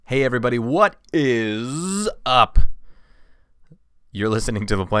Hey everybody, what is up? You're listening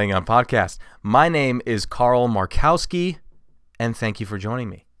to the Playing On Podcast. My name is Carl Markowski, and thank you for joining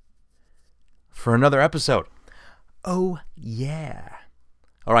me for another episode. Oh yeah.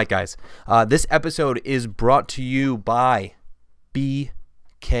 All right, guys. This episode is brought to you by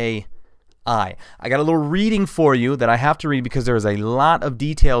BKI. I got a little reading for you that I have to read because there's a lot of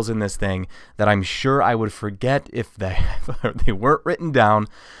details in this thing that I'm sure I would forget if they weren't written down.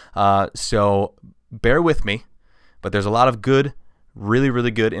 So bear with me, but there's a lot of good,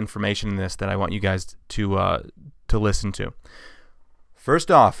 really good information in this that I want you guys to listen to. First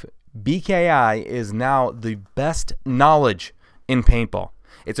off, BKI is now the best knowledge in paintball.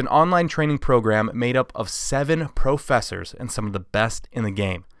 It's an online training program made up of 7 professors and some of the best in the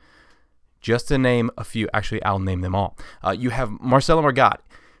game. Just to name a few, actually I'll name them all. You have Marcelo Margot,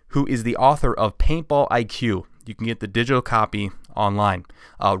 who is the author of Paintball IQ. You can get the digital copy online.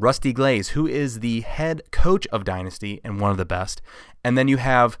 Rusty Glaze, who is the head coach of Dynasty and one of the best. And then you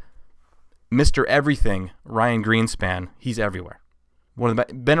have Mr. Everything, Ryan Greenspan. He's everywhere.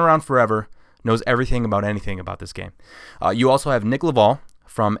 Been around forever, knows everything about anything about this game. You also have Nick Laval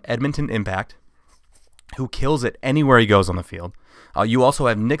from Edmonton Impact, who kills it anywhere he goes on the field. You also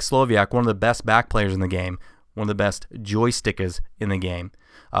have Nick Sloviak, one of the best back players in the game, one of the best joystickers in the game.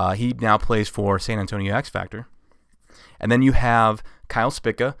 He now plays for San Antonio X Factor. And then you have Kyle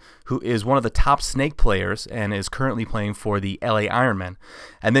Spica, who is one of the top Snake players and is currently playing for the LA Ironmen.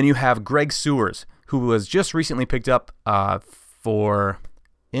 And then you have Greg Sewers, who was just recently picked up for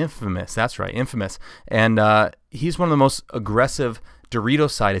Infamous. That's right, Infamous. And he's one of the most aggressive Dorito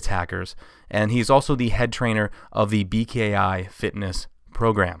side attackers, and he's also the head trainer of the BKI fitness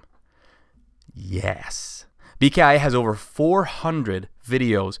program. Yes. BKI has over 400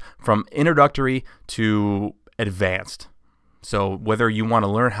 videos from introductory to advanced. So whether you want to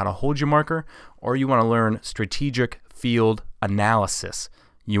learn how to hold your marker or you want to learn strategic field analysis,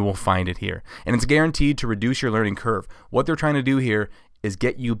 you will find it here. And it's guaranteed to reduce your learning curve. What they're trying to do here is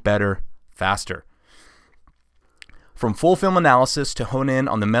get you better faster. From full film analysis to hone in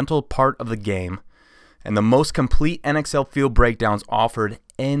on the mental part of the game, and the most complete NXL field breakdowns offered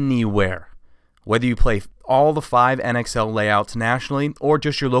anywhere. Whether you play all the 5 NXL layouts nationally or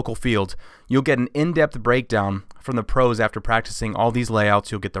just your local fields, you'll get an in-depth breakdown from the pros after practicing all these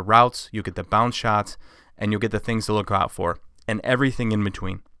layouts. You'll get the routes, you'll get the bounce shots, and you'll get the things to look out for, and everything in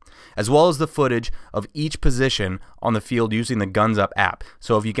between, as well as the footage of each position on the field using the Guns Up app.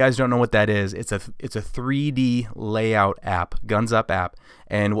 So if you guys don't know what that is, it's a 3D layout app, Guns Up app,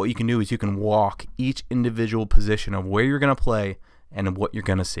 and what you can do is you can walk each individual position of where you're going to play and what you're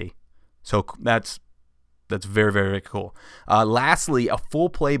going to see. So that's very cool. Lastly, a full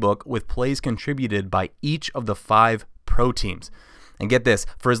playbook with plays contributed by each of the 5 pro teams. And get this,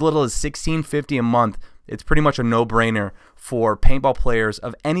 for as little as $16.50 a month, it's pretty much a no-brainer for paintball players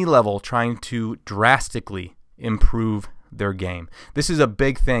of any level trying to drastically improve their game. This is a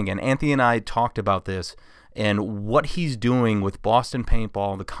big thing, and Anthony and I talked about this, and what he's doing with Boston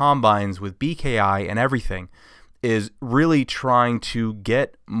Paintball, the Combines, with BKI and everything, is really trying to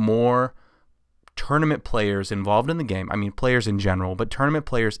get more tournament players involved in the game. I mean, players in general, but tournament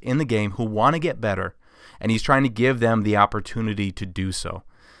players in the game who want to get better, and he's trying to give them the opportunity to do so.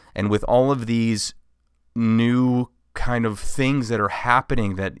 And with all of these new kind of things that are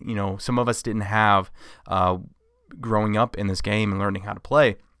happening that, you know, some of us didn't have growing up in this game and learning how to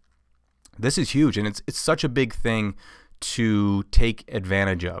play, this is huge, and it's such a big thing to take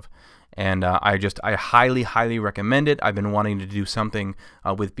advantage of. And I highly recommend it. I've been wanting to do something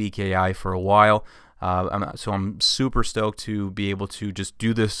with BKI for a while, so I'm super stoked to be able to just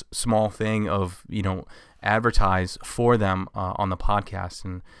do this small thing of, you know, advertise for them on the podcast.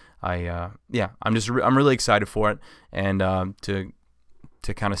 And I'm really excited for it, and to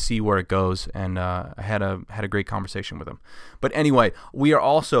kind of see where it goes. And I had a great conversation with him. But anyway, we are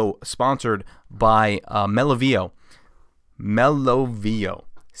also sponsored by Melovio.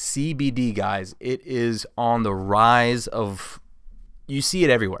 CBD, guys, it is on the rise of, you see it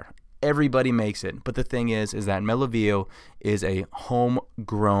everywhere. Everybody makes it. But the thing is that Melovio is a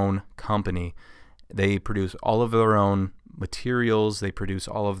homegrown company. They produce all of their own materials. They produce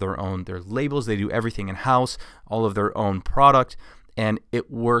all of their labels. They do everything in-house, all of their own product, and it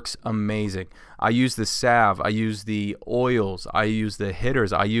works amazing. I use the salve, I use the oils, I use the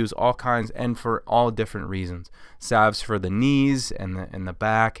hitters, I use all kinds, and for all different reasons. Salves for the knees and the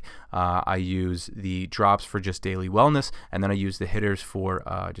back. I use the drops for just daily wellness, and then I use the hitters for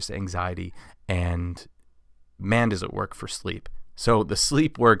just anxiety. And man, does it work for sleep. So the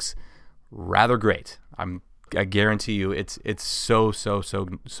sleep works rather great. I'm I guarantee you, it's so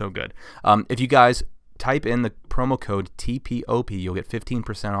good. If you guys type in the promo code TPOP, you'll get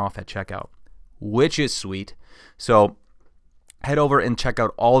 15% off at checkout, which is sweet. So head over and check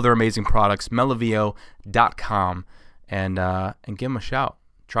out all of their amazing products, melavio.com, and give them a shout.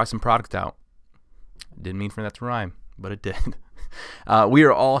 Try some product out. Didn't mean for that to rhyme, but it did. We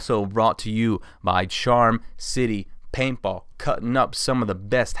are also brought to you by Charm City Paintball, cutting up some of the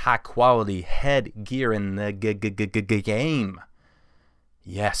best high-quality headgear in the game.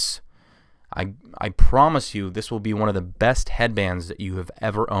 Yes, I promise you this will be one of the best headbands that you have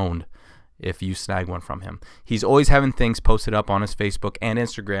ever owned if you snag one from him. He's always having things posted up on his Facebook and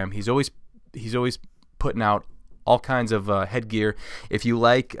Instagram. He's always putting out all kinds of headgear. If you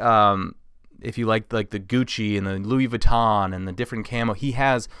like the Gucci and the Louis Vuitton and the different camo, he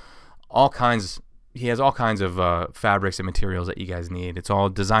has all kinds of fabrics and materials that you guys need. It's all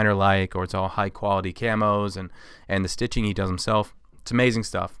designer like, or it's all high quality camos, and the stitching he does himself. It's amazing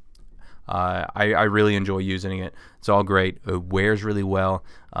stuff. I really enjoy using it. It's all great. It wears really well,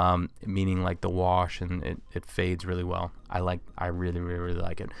 meaning like the wash, and it fades really well. I really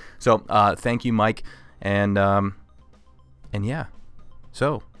like it. So thank you, Mike, and yeah.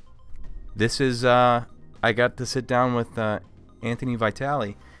 So this is I got to sit down with Anthony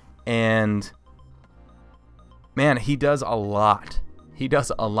Vitale, and man, he does a lot.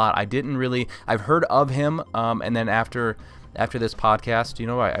 I've heard of him, and then after this podcast,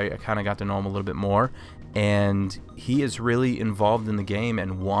 I kind of got to know him a little bit more, and he is really involved in the game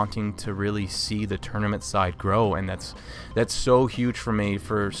and wanting to really see the tournament side grow, and that's so huge for me,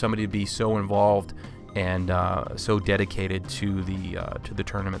 for somebody to be so involved and so dedicated to the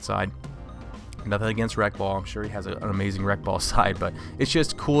tournament side. Nothing against rec ball. I'm sure he has an amazing rec ball side, but it's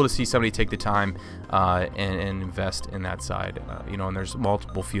just cool to see somebody take the time and invest in that side. And there's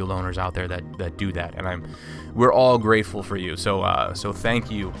multiple field owners out there that do that, and we're all grateful for you. So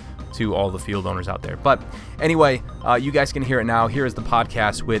thank you to all the field owners out there. But anyway, you guys can hear it now. Here is the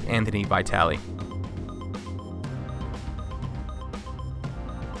podcast with Anthony Vitale.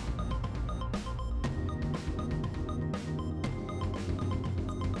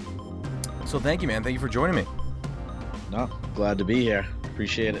 So thank you, man. Thank you for joining me. No, glad to be here.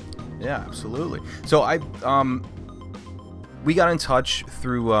 Appreciate it. Yeah, absolutely. So we got in touch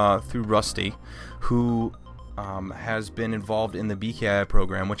through Rusty, who has been involved in the BKI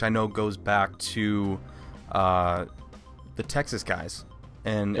program, which I know goes back to the Texas guys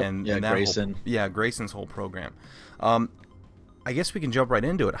and that Grayson. Grayson's whole program. I guess we can jump right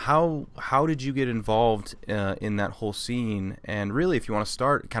into it. How did you get involved in that whole scene? And really, if you want to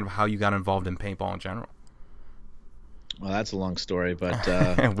start, kind of how you got involved in paintball in general. Well, that's a long story, but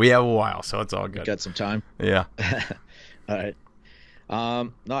we have a while, so it's all good. Got some time. Yeah. All right.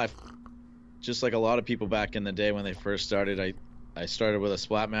 I've just like a lot of people back in the day when they first started. I started with a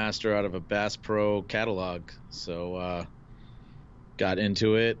Splatmaster out of a Bass Pro catalog, so got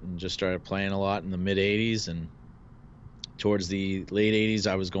into it and just started playing a lot in the mid '80s, and towards the late 80s,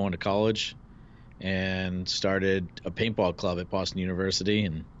 I was going to college and started a paintball club at Boston University,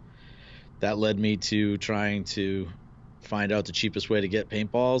 and that led me to trying to find out the cheapest way to get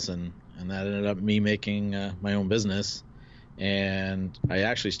paintballs, and that ended up me making my own business. And I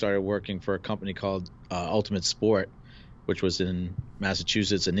actually started working for a company called Ultimate Sport, which was in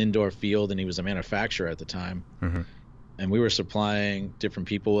Massachusetts, an indoor field, and he was a manufacturer at the time. Mm-hmm. And we were supplying different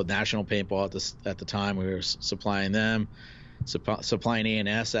people with National Paintball at the time. We were supplying them, supplying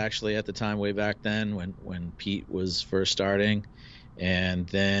A&S actually at the time, way back then when Pete was first starting. And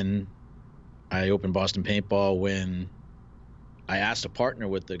then I opened Boston Paintball when I asked a partner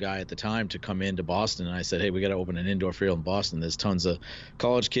with the guy at the time to come into Boston. And I said, hey, we got to open an indoor field in Boston. There's tons of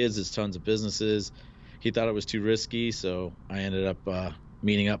college kids. There's tons of businesses. He thought it was too risky. So I ended up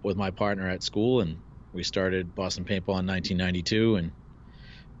meeting up with my partner at school, and we started Boston Paintball in 1992 and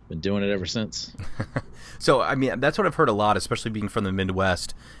been doing it ever since. So, I mean, that's what I've heard a lot, especially being from the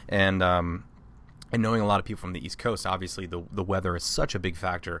Midwest and knowing a lot of people from the East Coast. Obviously, the weather is such a big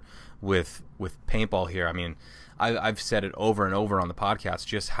factor with paintball here. I mean, I've said it over and over on the podcast,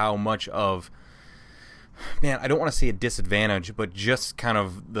 just how much of, man, I don't want to say a disadvantage, but just kind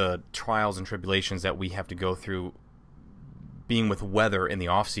of the trials and tribulations that we have to go through being with weather in the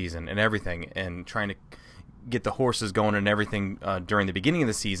off season and everything, and trying to get the horses going and everything during the beginning of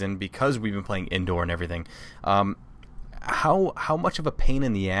the season, because we've been playing indoor and everything. How much of a pain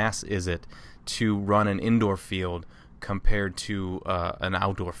in the ass is it to run an indoor field compared to an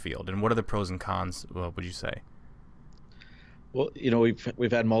outdoor field, and what are the pros and cons, would you say? Well,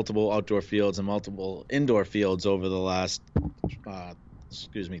 we've had multiple outdoor fields and multiple indoor fields over the last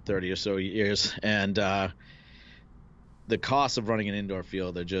 30 or so years, and the costs of running an indoor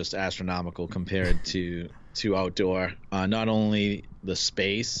field are just astronomical compared to outdoor. Not only the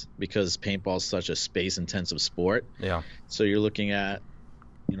space, because paintball is such a space intensive sport. Yeah. So you're looking at,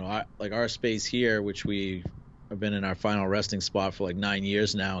 like our space here, which we have been in our final resting spot for like 9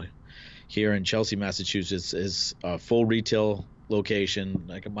 years now, here in Chelsea, Massachusetts, is a full retail location.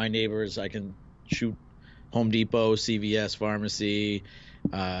 Like my neighbors, I can shoot Home Depot, CVS, pharmacy,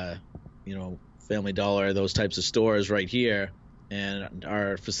 Family Dollar, those types of stores right here. And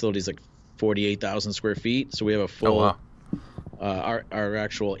our facility is like 48,000 square feet. So we have a full, Oh, wow. our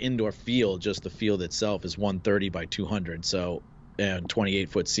actual indoor field, just the field itself, is 130 by 200. So, and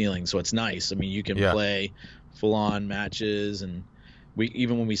 28-foot ceiling. So it's nice. I mean, you can play full on matches, and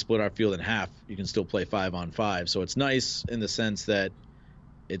even when we split our field in half, you can still play 5-on-5. So it's nice in the sense that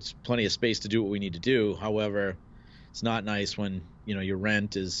it's plenty of space to do what we need to do. However, it's not nice when your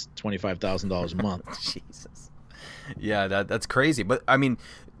rent is $25,000 a month. Jesus. Yeah, that's crazy. But I mean,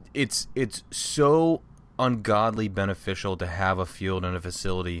 it's so ungodly beneficial to have a field and a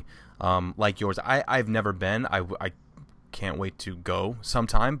facility like yours. I've never been. I can't wait to go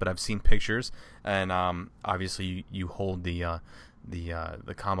sometime, but I've seen pictures, and obviously you hold the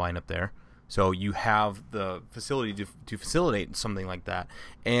combine up there, so you have the facility to facilitate something like that.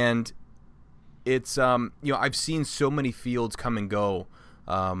 And it's I've seen so many fields come and go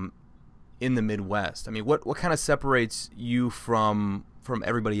in the Midwest. I mean, what kind of separates you from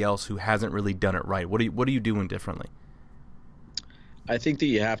everybody else who hasn't really done it right? What are you doing differently? I think that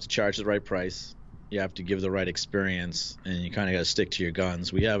you have to charge the right price. You have to give the right experience, and you kind of got to stick to your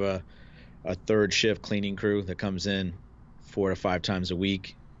guns. We have a third shift cleaning crew that comes in 4 to 5 times a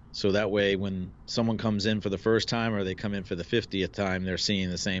week. So that way, when someone comes in for the first time or they come in for the 50th time, they're seeing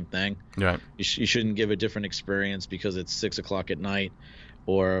the same thing. Right. You shouldn't give a different experience because it's 6 o'clock at night,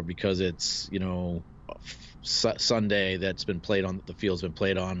 or because it's Sunday that's been played on, the field's been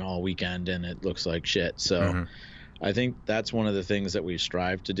played on all weekend and it looks like shit. So I think that's one of the things that we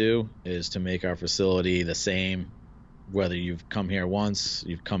strive to do, is to make our facility the same, whether you've come here once,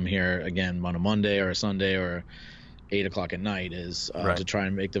 you've come here again on a Monday or a Sunday or 8 o'clock at night, is to try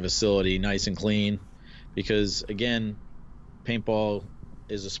and make the facility nice and clean. Because again, paintball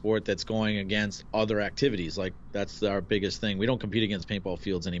is a sport that's going against other activities. Like, that's our biggest thing. We don't compete against paintball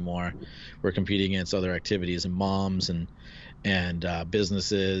fields anymore. We're competing against other activities, and moms and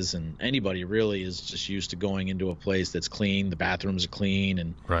businesses, and anybody really is just used to going into a place that's clean. The bathrooms are clean,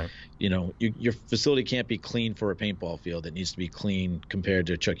 and your facility can't be clean for a paintball field. It needs to be clean compared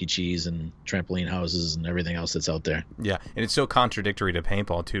to Chuck E. Cheese and trampoline houses and everything else that's out there. Yeah, and it's so contradictory to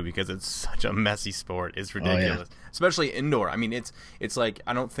paintball too, because it's such a messy sport. It's ridiculous, especially indoor. I mean, it's like,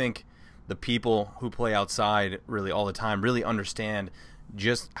 I don't think the people who play outside really all the time really understand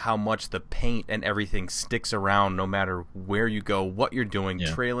just how much the paint and everything sticks around no matter where you go, what you're doing,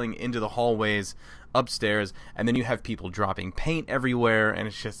 trailing into the hallways, upstairs, and then you have people dropping paint everywhere, and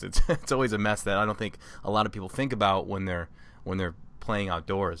it's always a mess that I don't think a lot of people think about when they're playing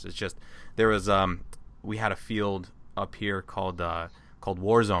outdoors. It's just, there was we had a field up here called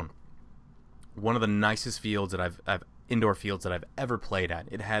Warzone. One of the nicest fields that I've indoor fields that I've ever played at.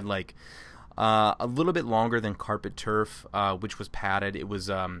 It had like a little bit longer than carpet turf, which was padded. It was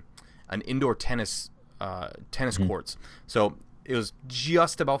an indoor tennis courts. So it was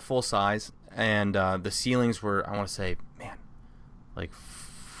just about full size, and the ceilings were, I want to say, like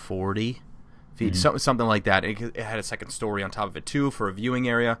 40 feet, something like that. It had a second story on top of it too for a viewing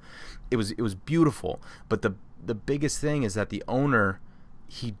area. It was beautiful, but the biggest thing is that the owner,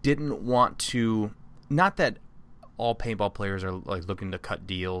 he didn't want to, not that all paintball players are like looking to cut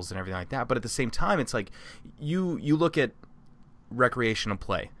deals and everything like that, but at the same time, it's like you look at recreational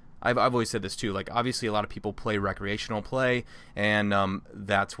play. I've always said this too. Like, obviously, a lot of people play recreational play, and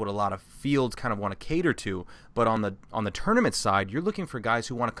that's what a lot of fields kind of want to cater to. But on the tournament side, you're looking for guys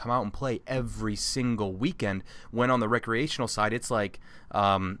who want to come out and play every single weekend. When on the recreational side, it's like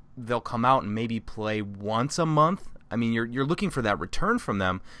they'll come out and maybe play once a month. I mean, you're looking for that return from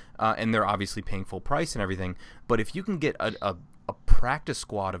them, and they're obviously paying full price and everything. But if you can get a practice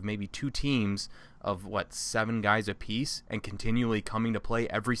squad of maybe 2 teams of 7 guys apiece and continually coming to play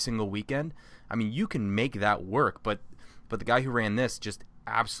every single weekend, I mean, you can make that work. But the guy who ran this just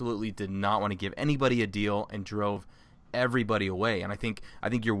absolutely did not want to give anybody a deal and drove everybody away. And I think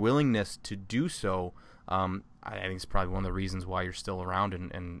your willingness to do so, I think it's probably one of the reasons why you're still around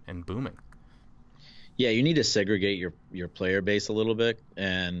and booming. Yeah, you need to segregate your player base a little bit.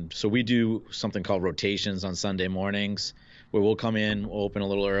 And so we do something called rotations on Sunday mornings, where we'll come in, we'll open a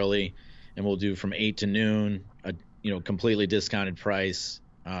little early, and we'll do from 8 to noon, a completely discounted price,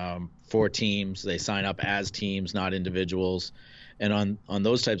 for teams. They sign up as teams, not individuals. And on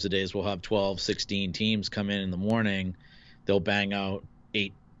those types of days, we'll have 12, 16 teams come in the morning. They'll bang out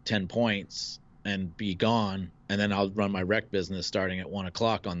 8, 10 points and be gone. And then I'll run my rec business starting at 1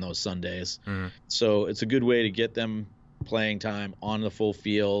 o'clock on those Sundays. So it's a good way to get them playing time on the full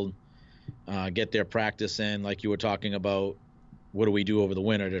field, get their practice in. Like you were talking about, what do we do over the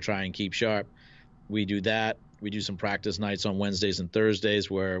winter to try and keep sharp? We do that. We do some practice nights on Wednesdays and Thursdays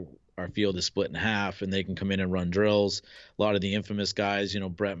where our field is split in half and they can come in and run drills. A lot of the infamous guys,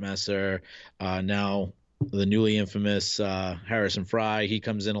 Brett Messer, now the newly infamous Harrison Fry, he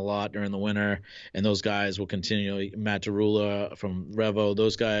comes in a lot during the winter, and those guys will continually, Matt Derula from Revo,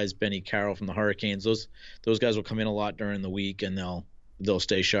 those guys, Benny Carroll from the Hurricanes, those guys will come in a lot during the week, and they'll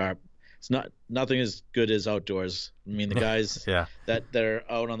stay sharp. It's nothing as good as outdoors. I mean, the guys that are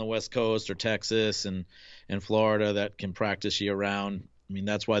out on the West Coast or Texas and Florida that can practice year round. I mean,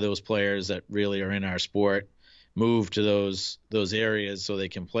 that's why those players that really are in our sport move to those areas so they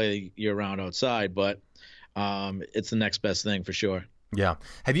can play year round outside. But it's the next best thing for sure. Yeah.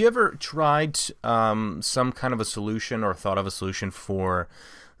 Have you ever tried some kind of a solution or thought of a solution for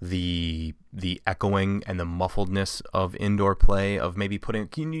the echoing and the muffledness of indoor play, of maybe putting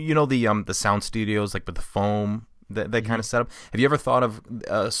the sound studios like with the foam that kind of setup? Have you ever thought of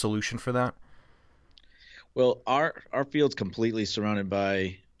a solution for that? Well, our field's completely surrounded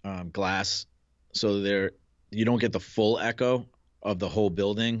by glass, so you don't get the full echo of the whole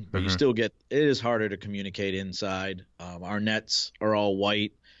building, but you still get, it is harder to communicate inside. Our nets are all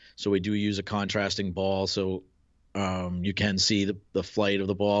white, so we do use a contrasting ball, so you can see the flight of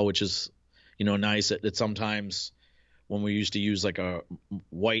the ball, which is, nice. It sometimes, when we used to use like a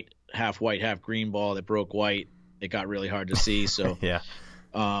white, half green ball that broke white, it got really hard to see. So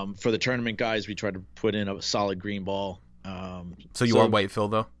for the tournament guys, we tried to put in a solid green ball. So you are white fill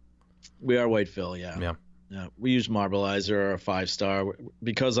though? We are white fill, yeah. Yeah, we use Marbleizer or a 5-star.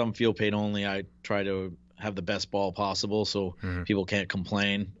 Because I'm field paint only, I try to have the best ball possible so people can't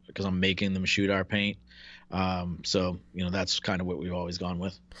complain because I'm making them shoot our paint. So that's kind of what we've always gone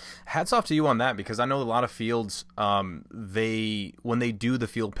with. Hats off to you on that, because I know a lot of fields, when they do the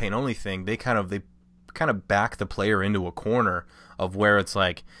field paint only thing, they kind of back the player into a corner of where it's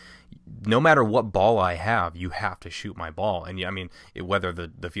like, no matter what ball I have, you have to shoot my ball. And I mean, whether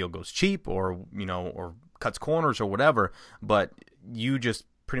the field goes cheap or or cuts corners or whatever, but you just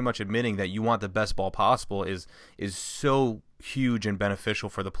pretty much admitting that you want the best ball possible is so huge and beneficial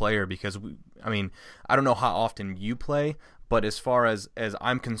for the player. Because I don't know how often you play, but as far as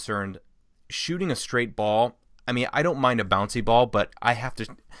I'm concerned, shooting a straight ball, I don't mind a bouncy ball, but I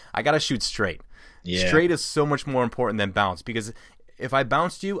gotta shoot straight. Straight is so much more important than bounce, because if I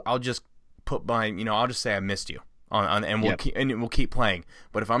bounced you, I'll just put I'll just say I missed you and we'll keep playing.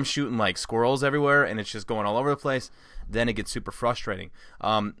 But if I'm shooting like squirrels everywhere and it's just going all over the place, then it gets super frustrating.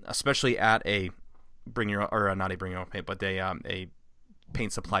 Especially at a not a bring your own paint, but a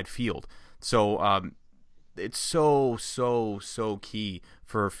paint supplied field. So it's so key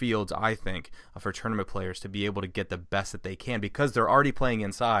for fields, I think, for tournament players to be able to get the best that they can, because they're already playing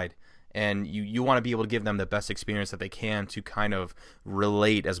inside. And you want to be able to give them the best experience that they can to kind of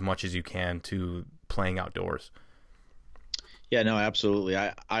relate as much as you can to playing outdoors. Yeah, no, absolutely.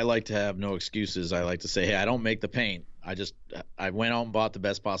 I like to have no excuses. I like to say, hey, I don't make the paint. I went out and bought the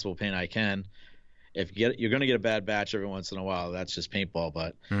best possible paint I can. If you're going to get a bad batch every once in a while, that's just paintball.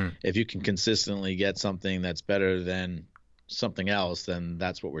 But if you can consistently get something that's better than something else, then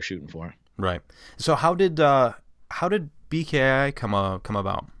that's what we're shooting for. Right. So how did BKI come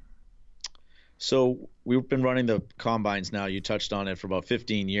about? So we've been running the combines now. You touched on it for about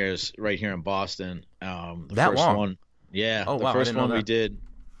 15 years right here in Boston. The that first long? One, yeah. Oh, the wow, first one we did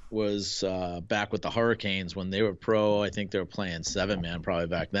was back with the Hurricanes when they were pro. I think they were playing 7-man probably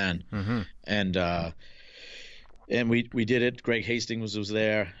back then. And we did it. Greg Hastings was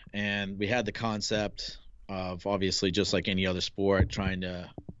there, and we had the concept of, obviously just like any other sport, trying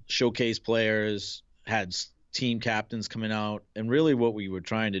to showcase players, had team captains coming out, and really what we were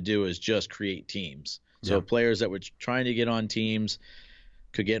trying to do is just create teams. So players that were trying to get on teams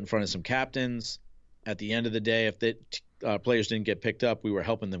could get in front of some captains. At the end of the day, if the players didn't get picked up, we were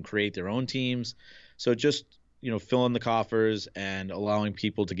helping them create their own teams. So just filling the coffers and allowing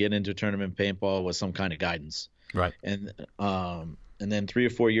people to get into tournament paintball with some kind of guidance. Right. And then 3 or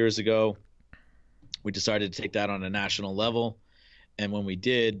 4 years ago, we decided to take that on a national level. And when we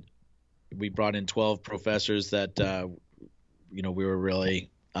did, we brought in 12 professors that we were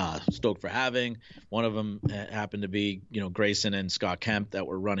really stoked for having. One of them happened to be Grayson and Scott Kemp that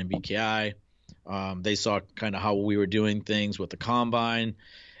were running BKI. They saw kind of how we were doing things with the combine,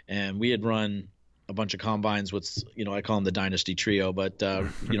 and we had run a bunch of combines with, I call them the Dynasty Trio, but,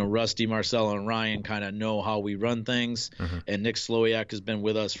 Rusty, Marcelo, and Ryan kind of know how we run things. Mm-hmm. And Nick Slowiak has been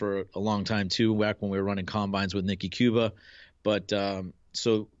with us for a long time too, back when we were running combines with Nicky Cuba. But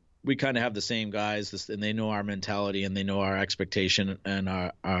so we kind of have the same guys, and they know our mentality and they know our expectation and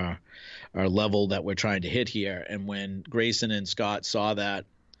our level that we're trying to hit here. And when Grayson and Scott saw that,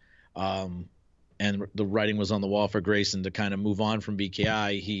 and the writing was on the wall for Grayson to kind of move on from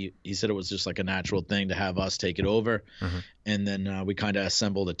BKI, he said it was just like a natural thing to have us take it over. Mm-hmm. And then we kind of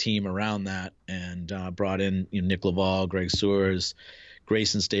assembled a team around that and brought in Nick Laval, Greg Soers.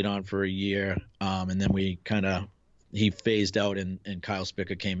 Grayson stayed on for a year, and then he phased out and Kyle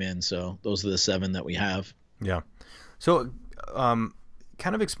Spica came in. So those are the 7 that we have. Yeah. So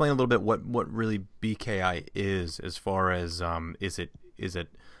kind of explain a little bit what really BKI is, as far as is it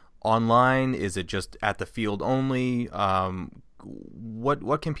online? Is it just at the field only?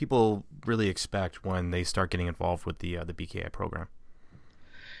 What can people really expect when they start getting involved with the BKI program?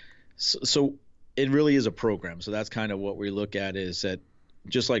 So it really is a program. So that's kind of what we look at, is that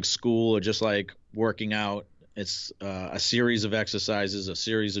just like school or just like working out, it's a series of exercises, a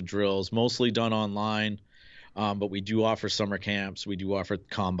series of drills, mostly done online. But we do offer summer camps. We do offer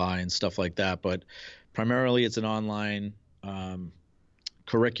combines, stuff like that. But primarily it's an online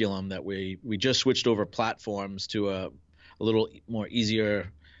curriculum that we just switched over platforms to a little more easier,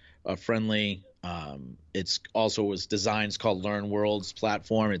 friendly. It's designed, it's called Learn World's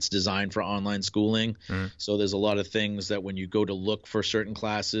platform. It's designed for online schooling. Mm-hmm. So there's a lot of things that when you go to look for certain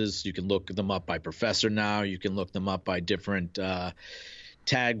classes, you can look them up by professor now. You can look them up by different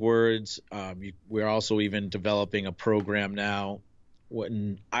tag words. We're also even developing a program now.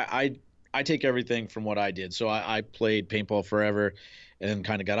 When I take everything from what I did. So I played paintball forever and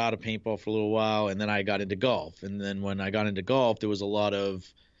kind of got out of paintball for a little while, and then I got into golf. And then when I got into golf, there was a lot of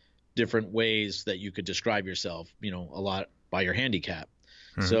different ways that you could describe yourself, a lot by your handicap.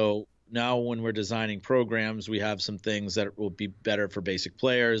 Mm-hmm. So now when we're designing programs, we have some things that will be better for basic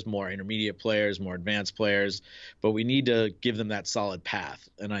players, more intermediate players, more advanced players, but we need to give them that solid path.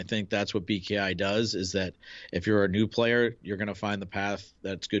 And I think that's what BKI does, is that if you're a new player, you're going to find the path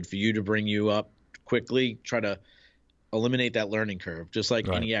that's good for you to bring you up quickly, try to eliminate that learning curve. Just like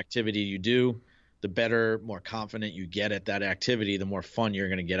any activity you do, the better, more confident you get at that activity, the more fun you're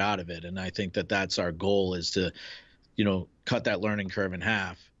going to get out of it. And I think that that's our goal, is to, cut that learning curve in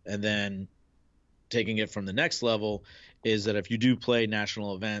half. And then taking it from the next level is that if you do play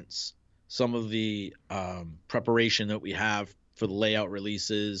national events, some of the preparation that we have for the layout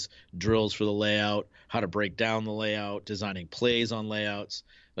releases, drills for the layout, how to break down the layout, designing plays on layouts,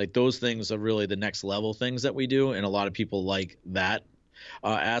 like those things are really the next level things that we do. And a lot of people like that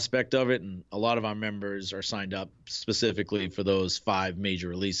aspect of it. And a lot of our members are signed up specifically for those 5 major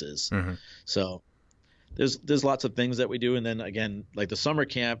releases. Mm-hmm. So there's lots of things that we do. And then again, like the summer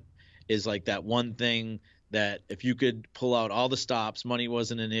camp is like that one thing that if you could pull out all the stops, money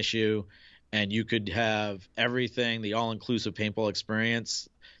wasn't an issue, and you could have everything, the all-inclusive paintball experience,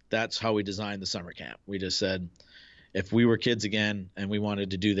 that's how we designed the summer camp. We just said, if we were kids again and we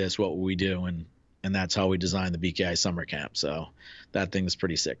wanted to do this, what would we do? And that's how we designed the BKI summer camp. So that thing's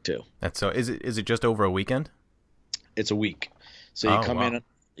pretty sick too. That's so. Is it just over a weekend? It's a week. So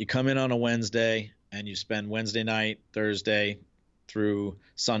you come in on a Wednesday and you spend Wednesday night, Thursday through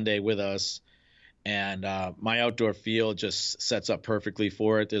Sunday with us. And my outdoor field just sets up perfectly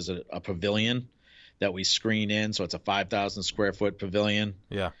for it. There's a pavilion that we screen in. So it's a 5,000 square foot pavilion.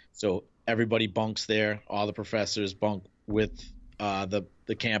 Yeah. So everybody bunks there. All the professors bunk with the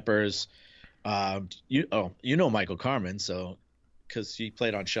campers. You know Michael Carmen, so because he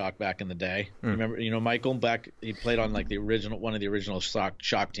played on Shock back in the day. Remember, Michael he played on like one of the original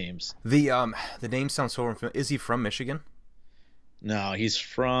Shock teams. The name sounds so familiar. Is he from Michigan? No, he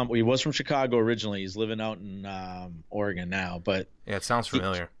was from Chicago originally. He's living out in Oregon now, but yeah, it sounds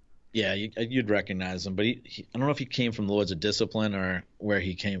familiar. You'd recognize him, but I don't know if he came from the Lords of Discipline or where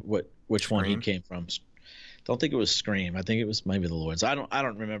he came, which Scream? One he came from. Don't think it was Scream. I think it was maybe the Lords. I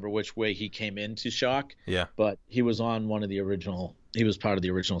don't remember which way he came into Shock. Yeah. But he was on one of the original. He was part of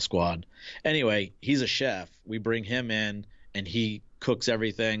the original squad. Anyway, he's a chef. We bring him in and he cooks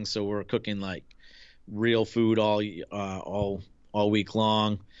everything. So we're cooking like real food all week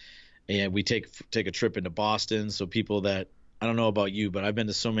long. And we take a trip into Boston. So people that, I don't know about you, but I've been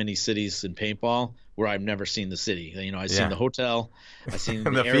to so many cities in paintball where I've never seen the city. I've seen the hotel, I've seen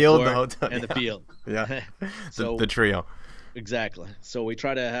the field, the hotel, hotel, and the field. Yeah. So the trio. Exactly. So we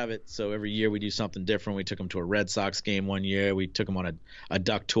try to have it so every year we do something different. We took them to a Red Sox game one year. We took them on a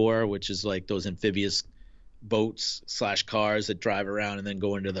duck tour, which is like those amphibious boats slash cars that drive around and then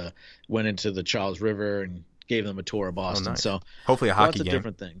went into the Charles River and gave them a tour of Oh, Boston. nice. So Hopefully a lots hockey of game.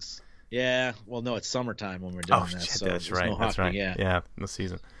 different things. Yeah. Well, no, it's summertime when we're Oh, doing this. shit, So that's there's right. no That's hockey. right. Yeah. Yeah, the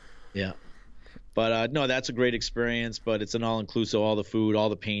season. Yeah. But no, that's a great experience. But it's an all-inclusive, all the food, all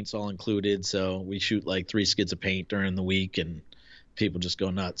the paints, all included. So we shoot like 3 skids of paint during the week, and people just go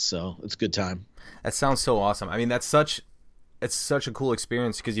nuts. So it's a good time. That sounds so awesome. I mean, it's such a cool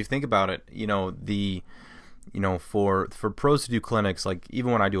experience because you think about it, for pros to do clinics, like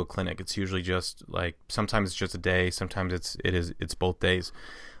even when I do a clinic, it's usually just like sometimes it's just a day, sometimes it's both days.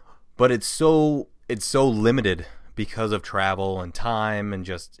 But it's so limited because of travel and time and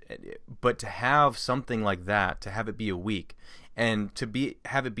but to have something like that, to have it be a week and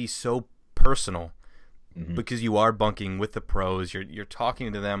have it be so personal, because you are bunking with the pros, you're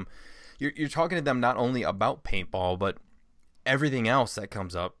talking to them, you're talking to them not only about paintball but everything else that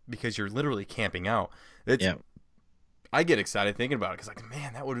comes up, because you're literally camping out. I get excited thinking about it because, like,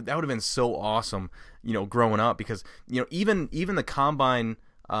 man, that would have been so awesome, growing up, because even the combine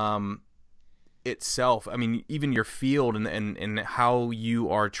itself. I mean, even your field and how you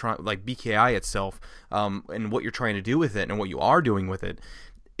are trying, like BKI itself, and what you're trying to do with it and what you are doing with it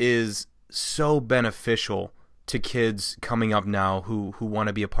is so beneficial to kids coming up now who want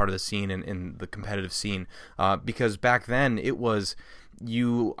to be a part of the scene and in the competitive scene, because back then it was,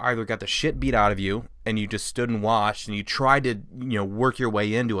 you either got the shit beat out of you and you just stood and watched and you tried to work your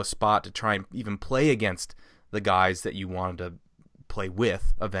way into a spot to try and even play against the guys that you wanted to play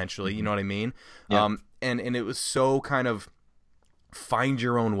with eventually. You know what I mean? Yeah. And it was so kind of find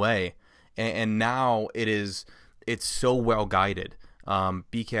your own way, and now it's so well guided.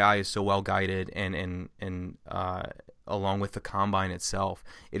 BKI is so well guided, and along with the combine itself,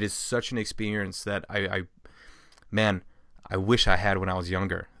 it is such an experience that I wish I had when I was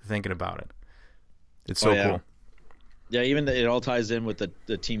younger. Thinking about it, it's so cool. Yeah, even it all ties in with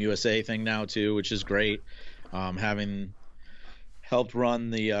the Team USA thing now too, which is great. Having helped run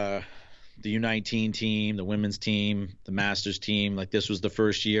the U19 team, the women's team, the Masters team. Like, this was the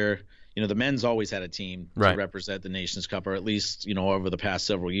first year. The men's always had a team to represent the Nations Cup, or at least, over the past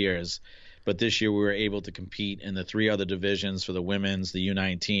several years. But this year we were able to compete in the 3 other divisions for the women's, the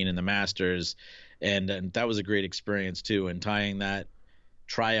U19, and the Masters. And that was a great experience too. And tying that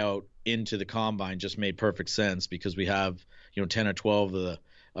tryout into the combine just made perfect sense, because we have, 10 or 12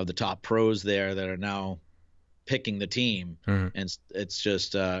 of the top pros there that are now picking the team. And it's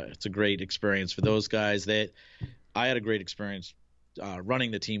just it's a great experience for those guys. I had a great experience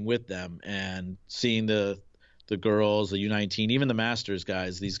running the team with them, and seeing the girls, the U19, even the Masters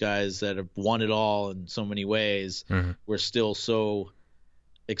guys, these guys that have won it all in so many ways, were still so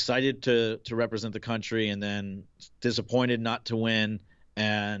excited to represent the country, and then disappointed not to win,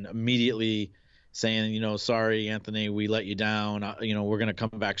 and immediately saying, sorry, Anthony, we let you down. We're going to come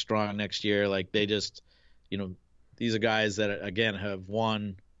back strong next year. Like, they just, these are guys that, again, have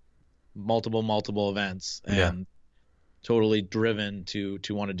won multiple events, and totally driven to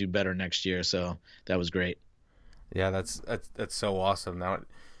want to do better next year. So that was great. Yeah, that's so awesome. Now,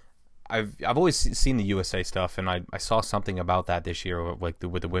 I've always seen the USA stuff, and I saw something about that this year, like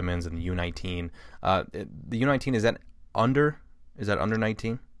with the women's and the U19. The U19, is that under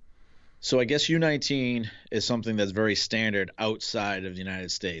 19? So I guess U19 is something that's very standard outside of the United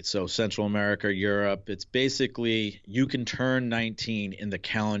States. So Central America, Europe, it's basically you can turn 19 in the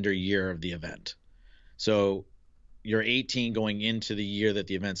calendar year of the event. So you're 18 going into the year that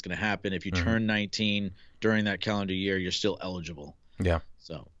the event's going to happen. If you turn 19 during that calendar year, you're still eligible. Yeah.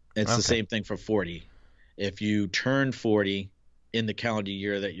 So it's the same thing for 40. If you turn 40 in the calendar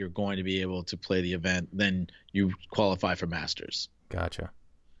year that you're going to be able to play the event, then you qualify for Masters. Gotcha.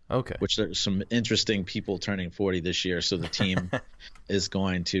 Okay. Which there's some interesting people turning 40 this year, so the team is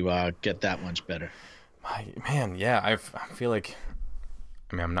going to get that much better. Man, yeah, I feel like,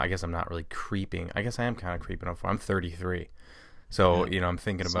 I guess I'm not really creeping. I guess I am kind of creeping up. I'm 33, so I'm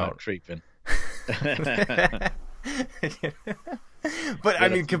thinking it's about not creeping. But I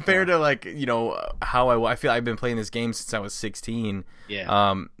mean, compared to how I feel, I've been playing this game since I was 16.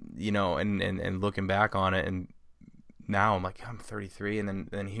 Yeah. And looking back on it, and now I'm like, I'm 33, and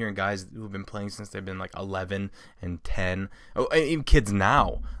then hearing guys who've been playing since they've been like 11 and 10. Oh, even kids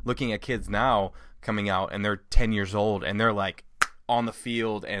now, looking at kids now coming out, and they're 10 years old, and they're like on the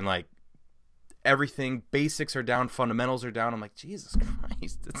field, and like everything, basics are down, fundamentals are down. I'm like, Jesus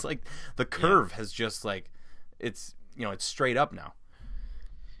Christ, it's like the curve has just like, it's it's straight up now.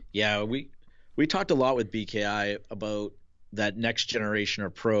 Yeah, we talked a lot with BKI about that next generation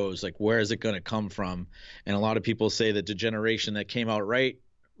of pros, like where is it going to come from? And a lot of people say that the generation that came out right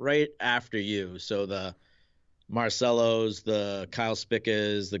after you, so the Marcelos, the Kyle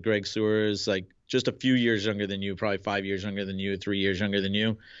Spickas, the Greg Sewers, like just a few years younger than you, probably 5 years younger than you, 3 years younger than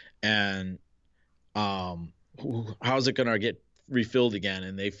you, and how's it going to get refilled again?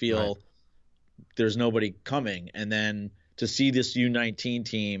 And they Right. feel there's nobody coming. And then to see this U19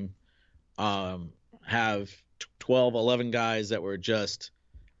 team have 12, 11 guys that were just,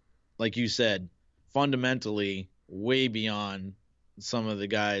 like you said, fundamentally way beyond some of the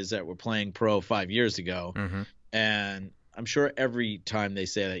guys that were playing pro 5 years ago. Mm-hmm. And I'm sure every time they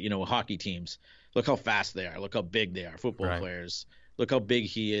say that, hockey teams, look how fast they are, look how big they are, football Right. players, look how big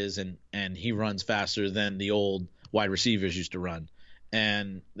he is, and he runs faster than the old wide receivers used to run.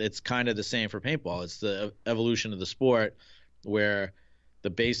 And it's kind of the same for paintball. It's the evolution of the sport where the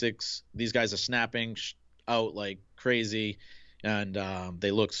basics, these guys are snapping out like crazy, and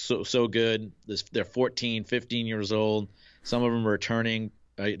they look so good. They're 14, 15 years old. Some of them are returning,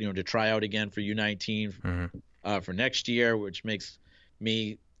 to try out again for U19 for next year, which makes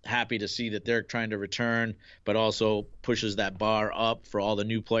me happy to see that they're trying to return, but also pushes that bar up for all the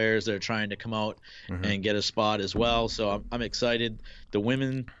new players that are trying to come out and get a spot as well. So I'm excited. The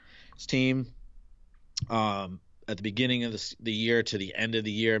women's team, at the beginning of the year to the end of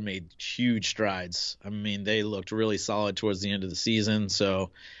the year, made huge strides. I mean, they looked really solid towards the end of the season.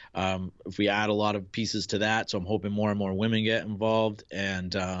 So if we add a lot of pieces to that, so I'm hoping more and more women get involved,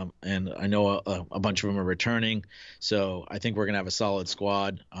 and I know a bunch of them are returning. So I think we're gonna have a solid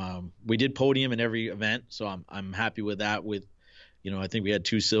squad. We did podium in every event, so I'm happy with that. I think we had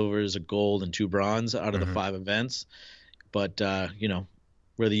 2 silvers, a gold, and 2 bronze out of the 5 events. But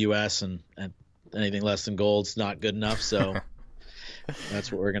we're the U.S. and anything less than gold's not good enough. So that's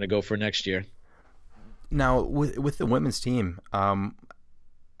what we're gonna go for next year. Now, with the women's team,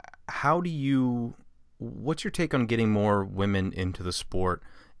 what's your take on getting more women into the sport,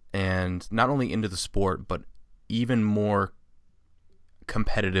 and not only into the sport, but even more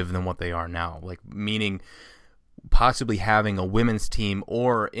competitive than what they are now? Like, meaning possibly having a women's team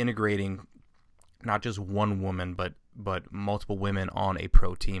or integrating not just one woman, but multiple women on a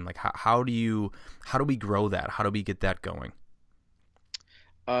pro team. Like, how do we grow that? How do we get that going?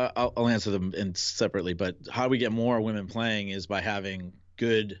 I'll answer them separately, but how we get more women playing is by having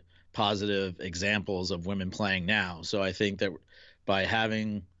good, positive examples of women playing now. So I think that by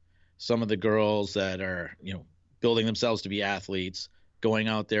having some of the girls that are, building themselves to be athletes, going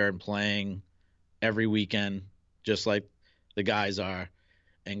out there and playing every weekend, just like the guys are,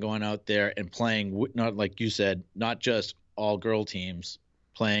 and going out there and playing, not like you said, not just all girl teams,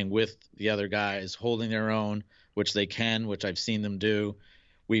 playing with the other guys, holding their own, which they can, which I've seen them do.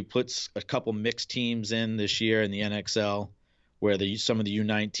 We put a couple mixed teams in this year in the NXL, where some of the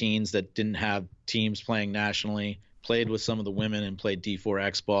U19s that didn't have teams playing nationally played with some of the women and played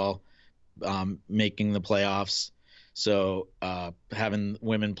D4X ball, making the playoffs. So having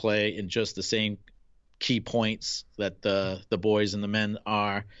women play in just the same key points that the boys and the men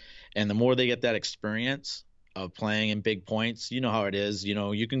are, and the more they get that experience of playing in big points, you know how it is.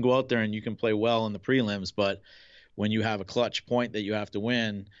 You can go out there and you can play well in the prelims, but when you have a clutch point that you have to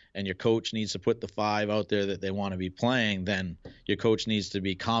win and your coach needs to put the 5 out there that they want to be playing, then your coach needs to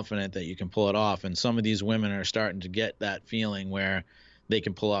be confident that you can pull it off. And some of these women are starting to get that feeling where they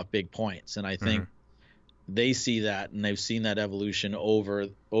can pull off big points. And I think they see that, and they've seen that evolution over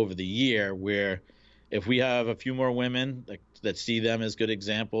the year, where if we have a few more women that see them as good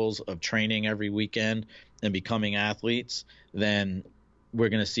examples of training every weekend and becoming athletes, then we're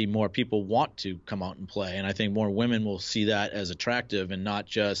going to see more people want to come out and play. And I think more women will see that as attractive, and not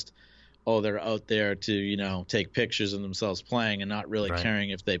just, they're out there to, take pictures of themselves playing and not really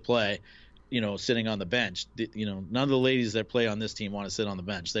caring if they play, sitting on the bench. None of the ladies that play on this team want to sit on the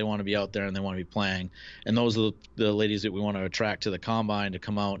bench. They want to be out there and they want to be playing. And those are the ladies that we want to attract to the combine to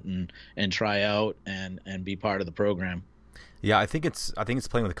come out and try out and be part of the program. Yeah, I think it's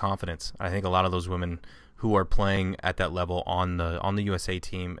playing with confidence. I think a lot of those women who are playing at that level on the USA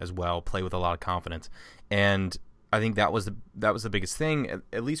team as well play with a lot of confidence. And I think that was the biggest thing,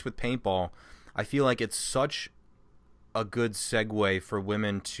 at least with paintball. I feel like it's such a good segue for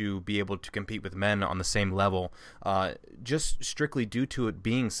women to be able to compete with men on the same level, just strictly due to it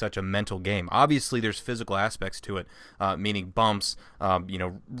being such a mental game. Obviously, there's physical aspects to it, meaning bumps,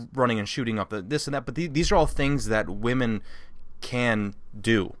 running and shooting up this and that. But these are all things that women can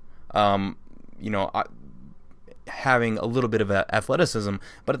do. having a little bit of athleticism,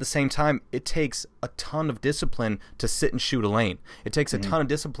 but at the same time, it takes a ton of discipline to sit and shoot a lane. It takes a ton of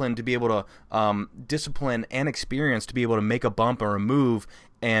discipline to be able to discipline and experience to be able to make a bump or a move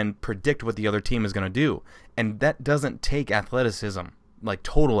and predict what the other team is going to do. And that doesn't take athleticism, like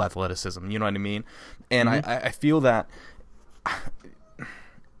total athleticism. You know what I mean? And I feel that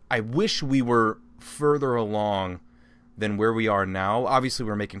I wish we were further along than where we are now. Obviously,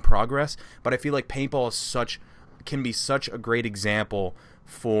 we're making progress, but I feel like paintball can be such a great example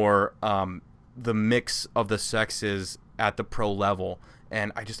for the mix of the sexes at the pro level.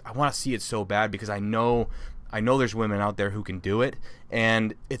 And I want to see it so bad because I know there's women out there who can do it,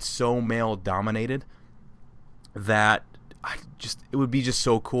 and it's so male dominated that it would be just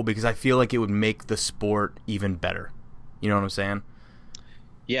so cool because I feel like it would make the sport even better. You know what I'm saying?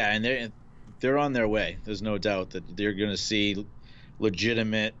 Yeah, and they're on their way. There's no doubt that they're going to see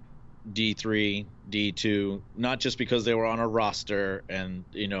legitimate D3, D2, not just because they were on a roster and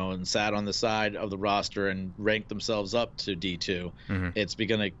sat on the side of the roster and ranked themselves up to D2. It's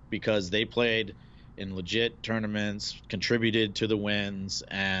because they played in legit tournaments, contributed to the wins,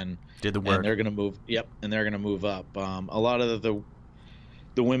 and did the work. And they're going to move. Yep, and they're going to move up. A lot of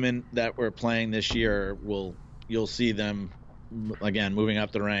the women that were playing this year you'll see them again moving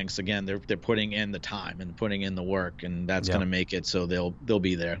up the ranks. Again, they're putting in the time and putting in the work, and that's going to make it so they'll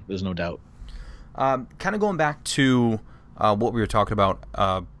be there. There's no doubt. Kind of going back to what we were talking about,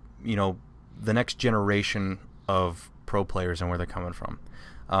 the next generation of pro players and where they're coming from.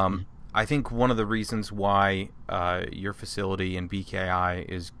 I think one of the reasons why your facility in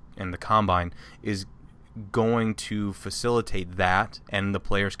BKI and the Combine is going to facilitate that and the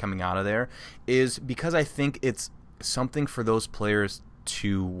players coming out of there is because I think it's something for those players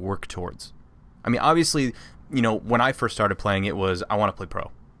to work towards. I mean, obviously, when I first started playing, it was I want to play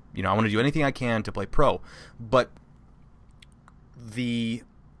pro. I want to do anything I can to play pro. But and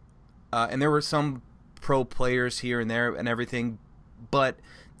there were some pro players here and there and everything, but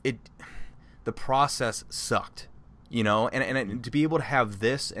the process sucked, and to be able to have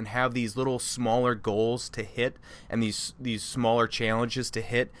this and have these little smaller goals to hit and these smaller challenges to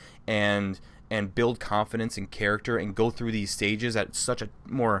hit and build confidence and character and go through these stages at such a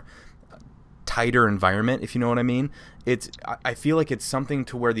more tighter environment, if you know what I mean. I feel like it's something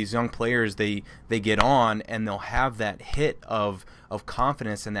to where these young players they get on and they'll have that hit of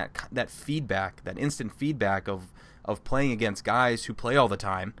confidence and that feedback, that instant feedback of playing against guys who play all the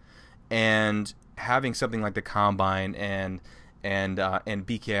time. And having something like the Combine and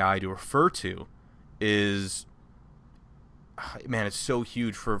BKI to refer to is, man, it's so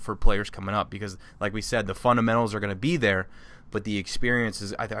huge for players coming up because, like we said, the fundamentals are going to be there, but the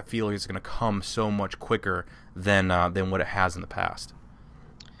experience I feel is going to come so much quicker than what it has in the past.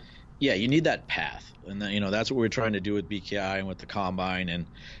 Yeah, you need that path, and that's what we're trying to do with BKI and with the Combine and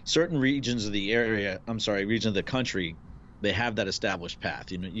certain regions of the region of the country. They have that established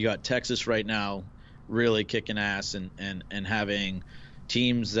path. You got Texas right now really kicking ass and having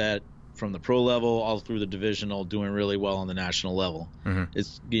teams that from the pro level all through the divisional doing really well on the national level.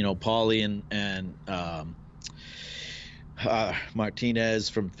 It's Pauly and Martinez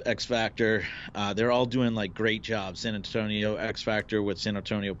from X Factor, they're all doing like great jobs. San Antonio X Factor with San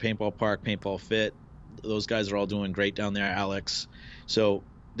Antonio Paintball Park, Paintball Fit, those guys are all doing great down there. Alex. So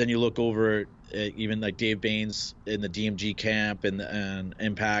then you look over even like Dave Baines in the DMG camp and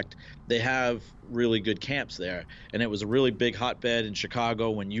Impact, they have really good camps there. And it was a really big hotbed in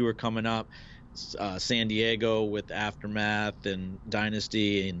Chicago when you were coming up, San Diego with Aftermath and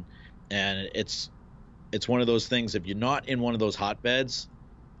Dynasty, and it's one of those things. If you're not in one of those hotbeds,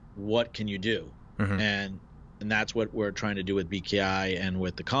 what can you do? And that's what we're trying to do with BKI and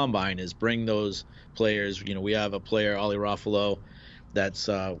with the Combine is bring those players. We have a player, Ollie Ruffalo, that's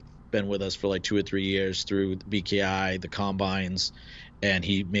been with us for like 2 or 3 years through the BKI, the Combines, and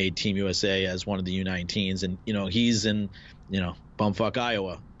he made Team USA as one of the U19s. And he's in bumfuck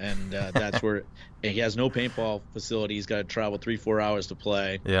Iowa, and that's where he has no paintball facility. He's got to travel 3-4 hours to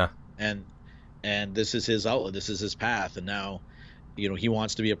play. Yeah, and this is his outlet. This is his path. And now he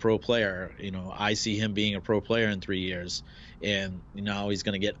wants to be a pro player. I see him being a pro player in 3 years, and now he's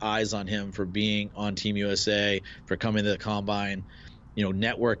going to get eyes on him for being on Team USA, for coming to the Combine,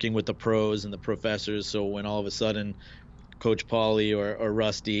 networking with the pros and the professors. So when all of a sudden Coach Pauly or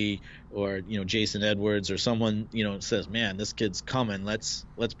Rusty or Jason Edwards or someone says, man, this kid's coming, let's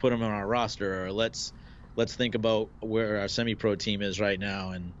put him on our roster, or let's think about where our semi-pro team is right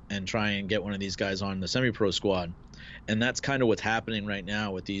now and try and get one of these guys on the semi-pro squad. And that's kind of what's happening right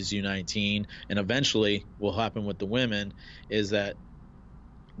now with these U19, and eventually will happen with the women, is that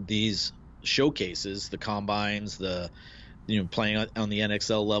these showcases, the combines, playing on the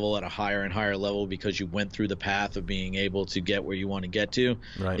NXL level at a higher and higher level because you went through the path of being able to get where you want to get to,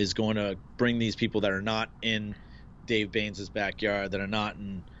 Right. is going to bring these people that are not in Dave Baines's backyard, that are not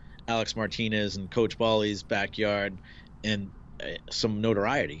in Alex Martinez and Coach Bali's backyard, and some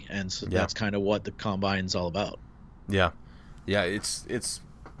notoriety. And so that's kind of what the combine's all about. Yeah. Yeah, it's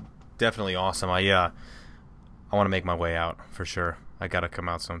definitely awesome. I want to make my way out for sure. I got to come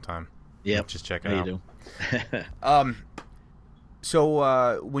out sometime. Yeah. Just check it out. You do.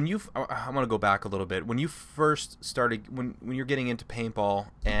 So when I'm going to go back a little bit. When you first started, when you're getting into paintball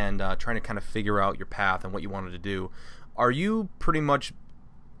and trying to kind of figure out your path and what you wanted to do, are you pretty much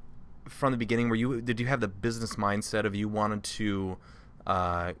from the beginning, did you have the business mindset of you wanted to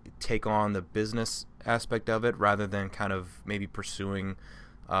take on the business aspect of it rather than kind of maybe pursuing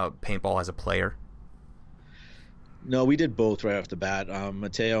paintball as a player? No, we did both right off the bat.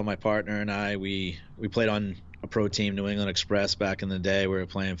 Mateo, my partner, and I, we played on a pro team, New England Express, back in the day. We were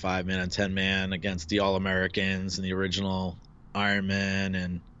playing 5-man and 10-man against the All-Americans and the original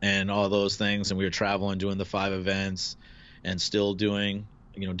Ironman and all those things. And we were traveling, doing the 5 events, and still doing,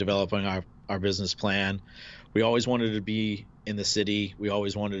 developing our business plan. We always wanted to be in the city. We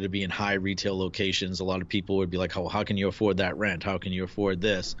always wanted to be in high retail locations. A lot of people would be like, how can you afford that rent? How can you afford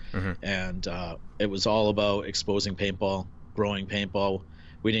this? Mm-hmm. And it was all about exposing paintball, growing paintball.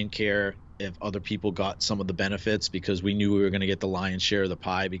 We didn't care if other people got some of the benefits because we knew we were going to get the lion's share of the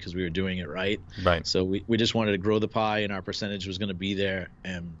pie because we were doing it right. Right. So we just wanted to grow the pie, and our percentage was going to be there.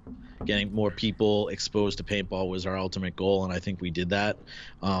 And getting more people exposed to paintball was our ultimate goal, and I think we did that.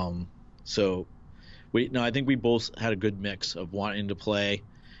 I think we both had a good mix of wanting to play,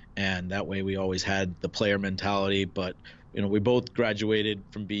 and that way we always had the player mentality. But we both graduated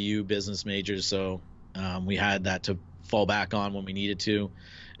from BU business majors, so we had that to fall back on when we needed to,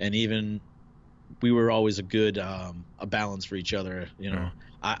 and even we were always a good a balance for each other.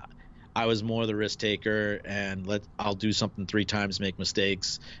 I was more the risk taker, and I'll do something 3 times, make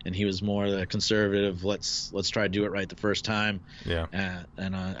mistakes, and he was more the conservative. Let's try to do it right the first time. Yeah.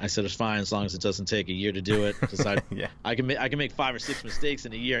 And I said it's fine as long as it doesn't take a year to do it, because I can make 5 or 6 mistakes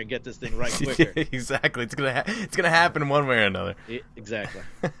in a year and get this thing right quicker. Exactly. It's gonna happen one way or another. Exactly.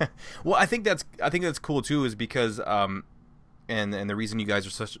 Well, I think that's cool too, is because and the reason you guys are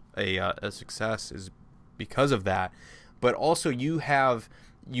such a success is because of that, but also you have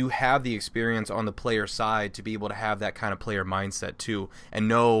the experience on the player side to be able to have that kind of player mindset too, and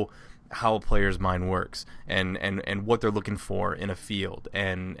know how a player's mind works and what they're looking for in a field,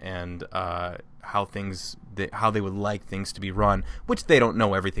 and how they would like things to be run, which they don't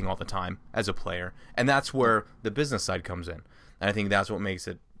know everything all the time as a player, and that's where the business side comes in. And I think that's what makes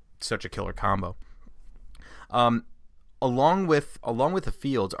it such a killer combo. Along with the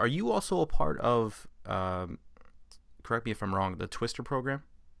fields, are you also a part of? Correct me if I'm wrong, the Twister program?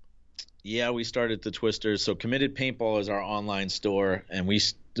 Yeah, we started the Twisters. So Committed Paintball is our online store, and we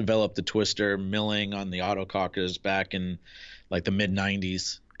developed the Twister milling on the autocockers back in like the mid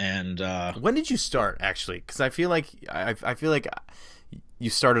 90s. And when did you start, actually? Because I feel like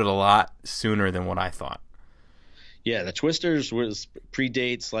you started a lot sooner than what I thought. Yeah, the Twisters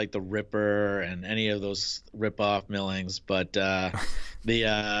predates like the Ripper and any of those rip-off millings, but it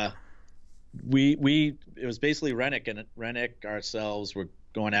was basically Rennick, and Rennick ourselves were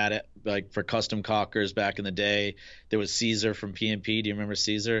going at it like for custom cockers back in the day. There was Caesar from PMP. Do you remember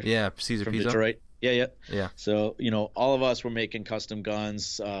Caesar? Yeah, Caesar from Pizzo. Detroit. Yeah. So all of us were making custom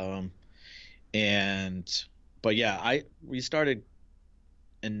guns, we started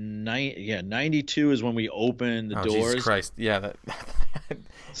in 92 is when we opened the doors. Jesus Christ. Yeah,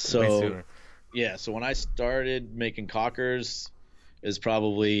 so when I started making cockers is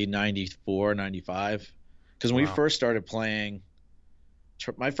probably 94, 95. Because when we first started playing,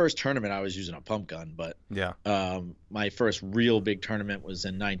 my first tournament I was using a pump gun, but my first real big tournament was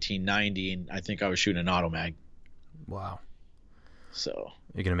in 1990, and I think I was shooting an automag. Wow. So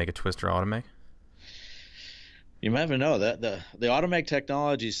you're gonna make a Twister automag? You never know. That the automag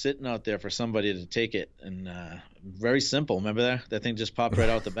technology is sitting out there for somebody to take it, and very simple. Remember that thing just popped right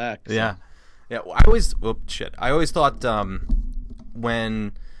out the back. So. Yeah. Well, I always thought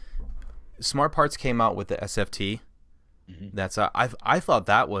when Smart Parts came out with the SFT, that's I thought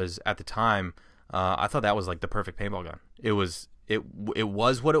that was at the time. I thought that was like the perfect paintball gun. It was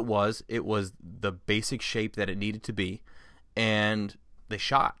what it was. It was the basic shape that it needed to be, and they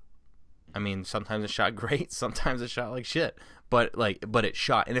shot. I mean, sometimes it shot great, sometimes it shot like shit, but it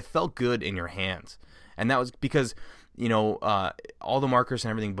shot, and it felt good in your hands. And that was because all the markers and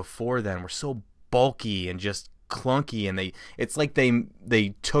everything before then were so bulky and just clunky, and it's like they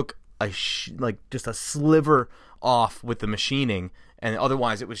took like just a sliver off with the machining, and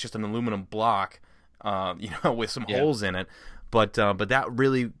otherwise it was just an aluminum block, with some holes in it. But that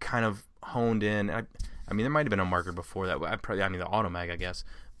really kind of honed in. I mean, there might have been a marker before that. The Automag, I guess.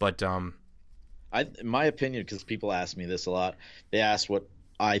 But in my opinion, because people ask me this a lot, they ask what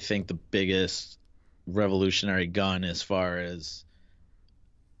I think the biggest revolutionary gun as far as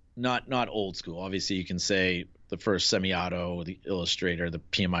not old school. Obviously, you can say the first semi-auto, the Illustrator, the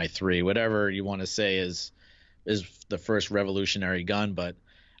PMI 3, whatever you want to say is the first revolutionary gun. But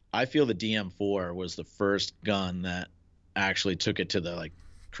I feel the DM4 was the first gun that actually took it to the like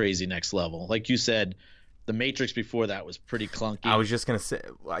crazy next level. Like you said, the Matrix before that was pretty clunky. I was just gonna say,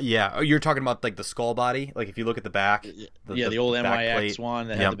 yeah, you're talking about like the skull body. Like if you look at the back, the old MYX one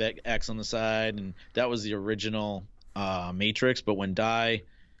that had Yep. the big X on the side, and that was the original Matrix. But when Dye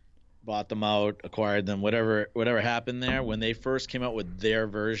bought them out, acquired them, whatever happened there, when they first came out with their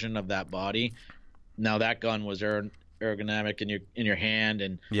version of that body, now that gun was ergonomic in your hand,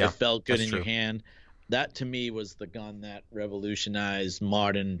 and it felt good in your hand. That to me was the gun that revolutionized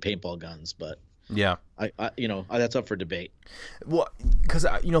modern paintball guns. But yeah, I that's up for debate. Well, because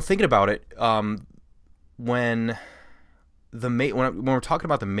thinking about it, when we're talking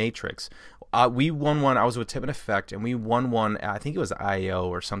about the Matrix, we won one. I was with Tip and Effect, and we won one. I think it was IO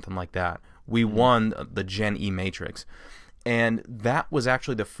or something like that. We won the Gen E Matrix, and that was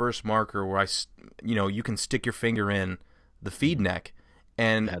actually the first marker where you can stick your finger in the feed neck,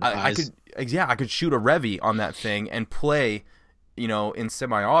 and I could shoot a Revy on that thing and play, in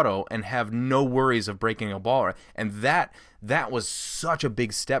semi-auto and have no worries of breaking a ball. And that was such a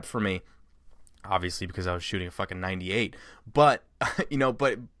big step for me. Obviously, because I was shooting a fucking 98, but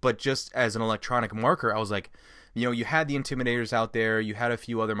but just as an electronic marker, I was like, you had the Intimidators out there, you had a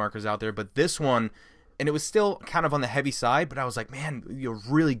few other markers out there, but this one, and it was still kind of on the heavy side, but I was like, man, you're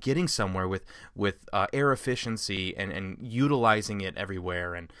really getting somewhere with air efficiency and utilizing it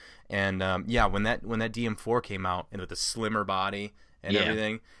everywhere, and when that DM4 came out and with the slimmer body and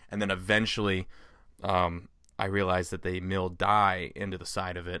everything, and then eventually, I realized that they milled dye into the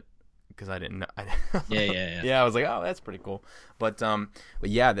side of it. Because I didn't know. Yeah, I was like, oh, that's pretty cool. But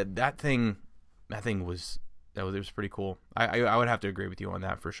yeah, that thing was pretty cool. I would have to agree with you on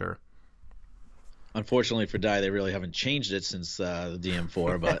that for sure. Unfortunately for Dye, they really haven't changed it since the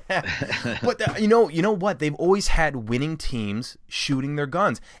DM4. But but you know what? They've always had winning teams shooting their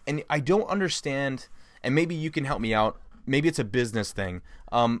guns, and I don't understand. And maybe you can help me out. Maybe it's a business thing.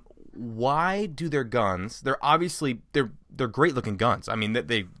 Why do their guns? They're great looking guns. I mean,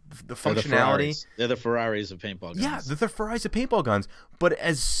 the functionality. They're the Ferraris of paintball guns. Yeah, they're the Ferraris of paintball guns. But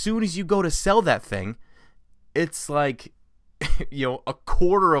as soon as you go to sell that thing, it's like a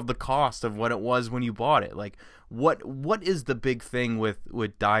quarter of the cost of what it was when you bought it. Like, what is the big thing with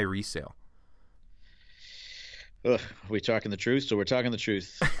Dye resale? Ugh, are we talking the truth? So we're talking the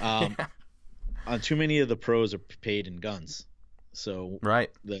truth. Too many of the pros are paid in guns. So right,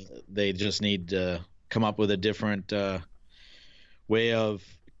 they just need to come up with a different way of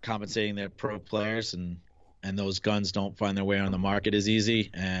compensating their pro players, and those guns don't find their way on the market as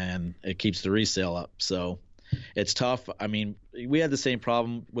easy, and it keeps the resale up. So it's tough. I mean, we had the same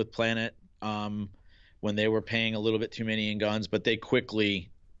problem with Planet when they were paying a little bit too many in guns, but they quickly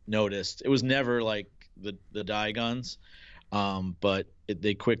noticed. It was never like the Dye guns, but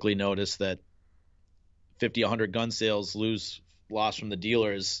they quickly noticed that 50, 100 gun sales loss from the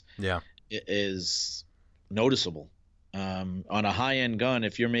dealers is noticeable. On a high-end gun,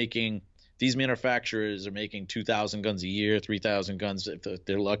 if you're making – these manufacturers are making 2,000 guns a year, 3,000 guns if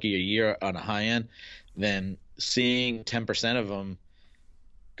they're lucky a year on a high-end, then seeing 10% of them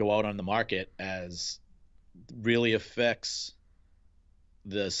go out on the market as really affects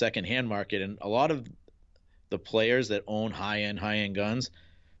the second-hand market. And a lot of the players that own high-end guns,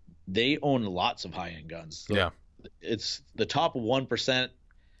 they own lots of high-end guns. So it's the top 1%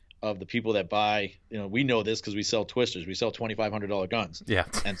 of the people that buy. We know this because we sell twisters. We sell $2,500 guns. Yeah,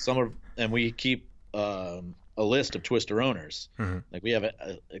 and we keep a list of twister owners. Mm-hmm. Like we have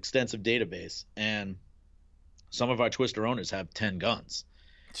an extensive database, and some of our twister owners have 10 guns.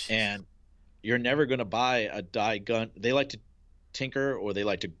 Jeez. And you're never going to buy a Dye gun. They like to tinker, or they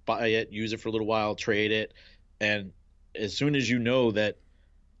like to buy it, use it for a little while, trade it, and as soon as you know that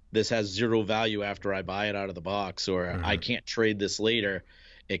this has zero value after I buy it out of the box, or I can't trade this later,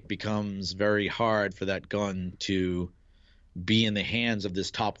 it becomes very hard for that gun to be in the hands of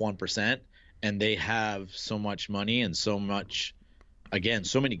this top 1%. And they have so much money and so many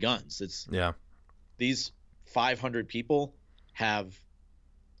guns. These 500 people have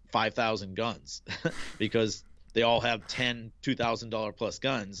 5,000 guns because they all have $2,000 plus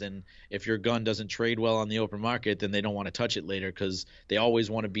guns, and if your gun doesn't trade well on the open market, then they don't want to touch it later because they always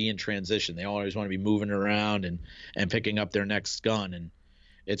want to be in transition. They always want to be moving around and picking up their next gun. And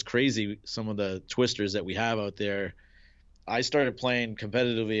it's crazy, some of the twisters that we have out there. I started playing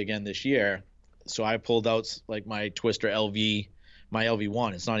competitively again this year, so I pulled out like my twister LV, my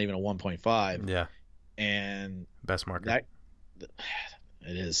LV1. It's not even a 1.5. Yeah. And best marker. That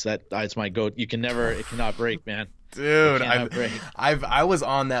it is. It's my goat. It cannot break, man. Dude, I was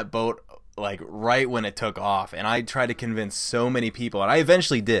on that boat like right when it took off, and I tried to convince so many people, and I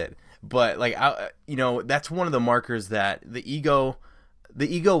eventually did. But like, that's one of the markers that the ego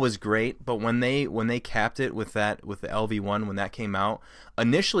was great, but when they capped it with the LV1 when that came out,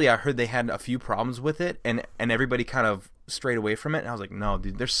 initially I heard they had a few problems with it, and everybody kind of strayed away from it, and I was like, no,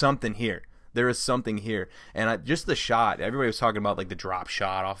 dude, there's something here. There is something here. And just the shot, everybody was talking about like the drop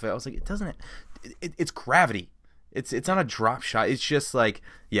shot off it. I was like, it's gravity. It's not a drop shot. It's just like,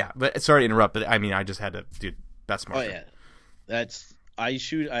 yeah, but sorry to interrupt, but I mean, I just had to, dude, best marker. Oh yeah. I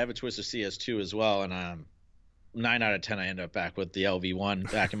have a Twister CS2 as well, and 9 out of 10 I end up back with the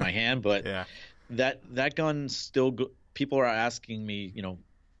LV1 back in my hand, but yeah. That gun still people are asking me,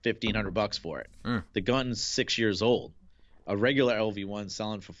 $1,500 for it. The gun's 6 years old. A regular LV1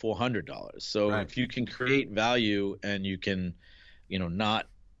 selling for $400. So right. If you can create value and you can, not,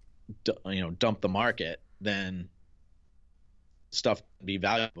 dump the market, then stuff can be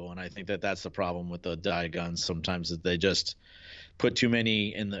valuable. And I think that's the problem with the die guns. Sometimes that they just put too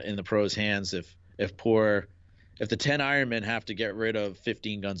many in the pros' hands. If the 10 Ironmen have to get rid of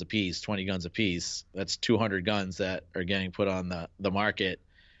 15 guns apiece, 20 guns apiece, that's 200 guns that are getting put on the market.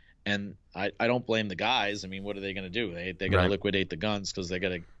 And I don't blame the guys. I mean, what are they going to do? They got to liquidate the guns because they got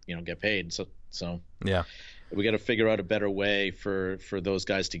to get paid. So yeah, we got to figure out a better way for those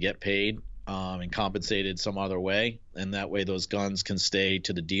guys to get paid and compensated some other way, and that way those guns can stay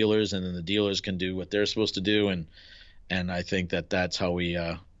to the dealers, and then the dealers can do what they're supposed to do. And I think that's how we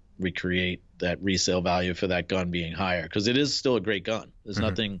create that resale value for that gun being higher, because it is still a great gun. There's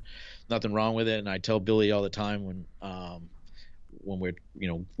nothing wrong with it. And I tell Billy all the time when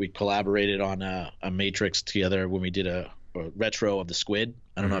we collaborated on a Matrix together when we did a retro of the Squid.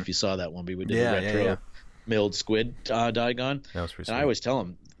 I don't know if you saw that one, but we did a retro milled Squid die gun. That was pretty and I always tell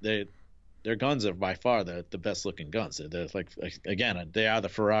them their guns are by far the best looking guns. They're like again, they are the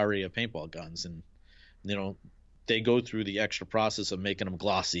Ferrari of paintball guns, and they go through the extra process of making them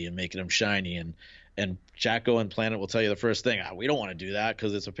glossy and making them shiny. And Jacko and Planet will tell you the first thing, we don't want to do that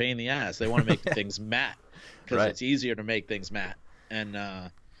because it's a pain in the ass. They want to make things matte because it's easier to make things matte. And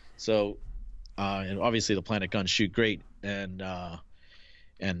and obviously the Planet guns shoot great, and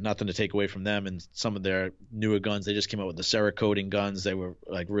nothing to take away from them. And some of their newer guns, they just came out with the Cerakoting guns. They were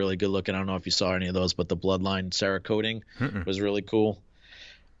like really good looking. I don't know if you saw any of those, but the Bloodline Cerakoting was really cool.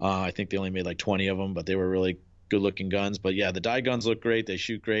 I think they only made like 20 of them, but they were really good looking guns. But yeah, the die guns look great. They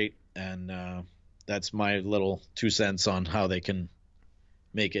shoot great. And that's my little 2 cents on how they can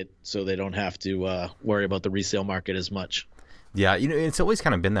make it so they don't have to worry about the resale market as much. Yeah, it's always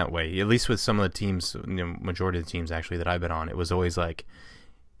kind of been that way, at least with some of the teams, majority of the teams actually that I've been on. It was always like,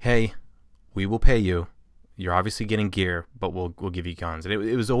 hey, we will pay you. You're obviously getting gear, but we'll give you guns. And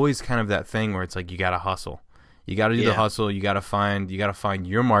it was always kind of that thing where it's like you got to hustle. You got to do the hustle. You got to find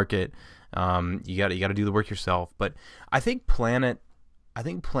your market. You got to do the work yourself. But I think Planet at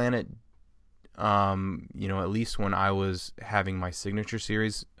least when I was having my signature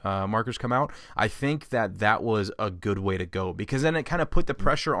series markers come out, I think that was a good way to go, because then it kind of put the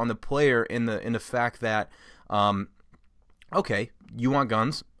pressure on the player in the fact that, okay, you want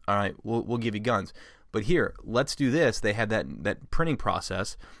guns, all right, we'll give you guns, but here, let's do this. They had that printing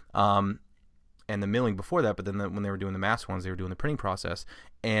process, and the milling before that, but then when they were doing the mass ones, they were doing the printing process,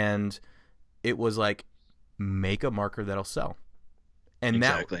 and it was like, make a marker that'll sell. And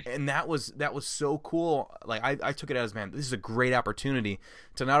exactly. that was so cool. Like I took it as, man, this is a great opportunity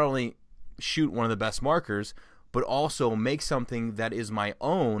to not only shoot one of the best markers, but also make something that is my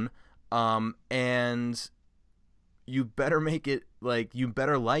own. And you better make it like, you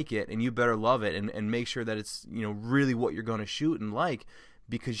better like it, and you better love it, and make sure that it's really what you're going to shoot and like,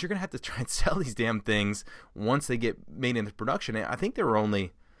 because you're gonna have to try and sell these damn things once they get made into production. And I think they were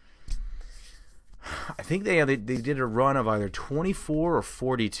only. I think they did a run of either 24 or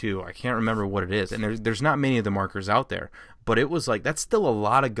 42. I can't remember what it is. And there's not many of the markers out there. But it was like, that's still a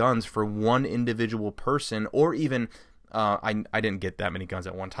lot of guns for one individual person, or even, I didn't get that many guns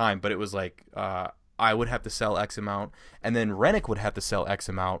at one time, but it was like, I would have to sell X amount, and then Rennick would have to sell X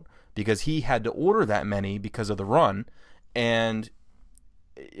amount because he had to order that many because of the run. And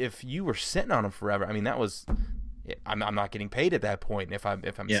if you were sitting on them forever, I mean, that was I'm not getting paid at that point if I'm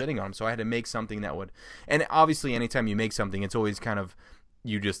Yeah. sitting on them. So I had to make something that would, and obviously anytime you make something, it's always kind of,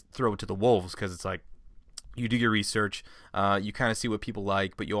 you just throw it to the wolves, because it's like, you do your research, you kind of see what people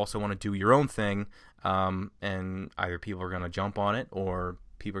like, but you also want to do your own thing, and either people are going to jump on it or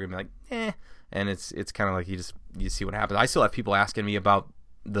people are going to be like, and it's kind of like you see what happens. I still have people asking me about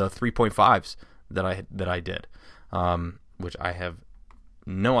the 3.5s that I did, which I have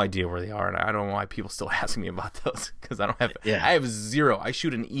no idea where they are, and I don't know why people still ask me about those, because I don't have. Yeah. I have zero. I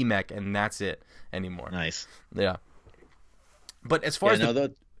shoot an EMEC and that's it anymore. Nice. Yeah. But as far as go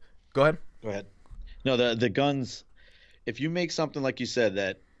ahead. Go ahead. No, the guns. If you make something like you said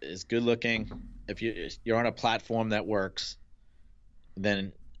that is good looking, if you're on a platform that works,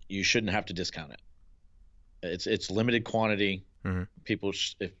 then you shouldn't have to discount it. It's limited quantity. Mm-hmm. People,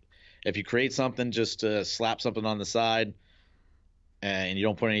 if you create something just to slap something on the side, and you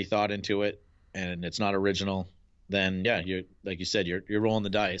don't put any thought into it, and it's not original, then yeah, you're, like you said, you're rolling the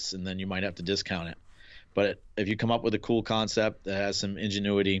dice, and then you might have to discount it. But if you come up with a cool concept that has some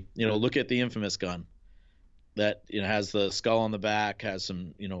ingenuity, look at the infamous gun that has the skull on the back, has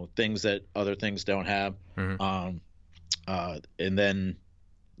some things that other things don't have, Mm-hmm. And then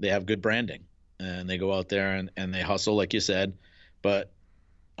they have good branding, and they go out there and they hustle, like you said. But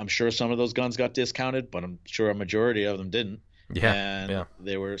I'm sure some of those guns got discounted, but I'm sure a majority of them didn't. Yeah. And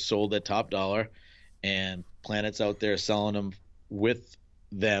they were sold at top dollar, and Planet's out there selling them with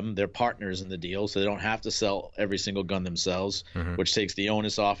them. They're partners in the deal, so they don't have to sell every single gun themselves, Mm-hmm. which takes the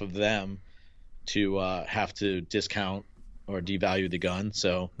onus off of them to have to discount or devalue the gun.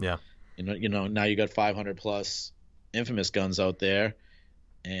 So Yeah. now you got 500 plus infamous guns out there,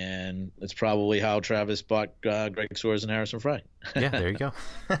 and it's probably how Travis bought Greg Soares and Harrison Fry. Yeah. There you go.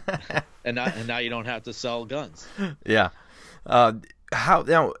 and now you don't have to sell guns. Yeah. How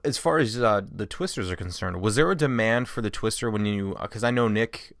now, as far as the twisters are concerned, was there a demand for the twister when you? Because I know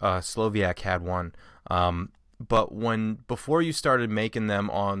Nick Sloviak had one, but before you started making them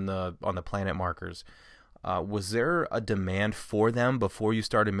on the Planet markers, was there a demand for them before you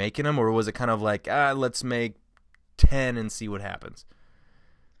started making them, or was it kind of like let's make 10 and see what happens?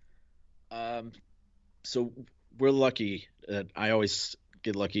 So we're lucky that I always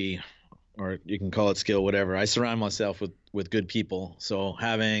get lucky, or you can call it skill, whatever. I surround myself with good people. So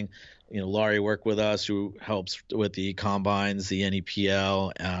having, Laurie work with us, who helps with the combines, the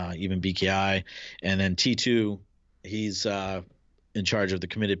NEPL, even BKI, and then T2, he's in charge of the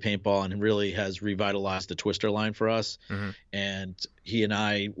committed paintball and really has revitalized the twister line for us. Mm-hmm. And he and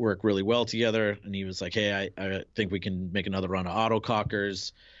I work really well together. And he was like, hey, I think we can make another run of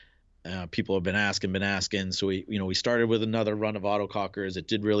autocockers. People have been asking. So we started with another run of autocockers. It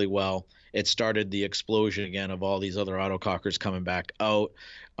did really well. It started the explosion again of all these other autocockers coming back out.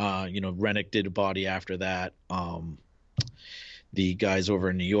 Rennick did a body after that. The guys over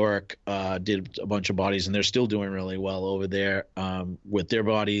in New York did a bunch of bodies, and they're still doing really well over there with their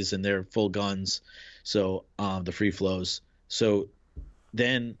bodies and their full guns. So the free flows. So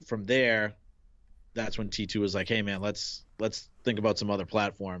then from there, that's when T2 was like, hey man, let's think about some other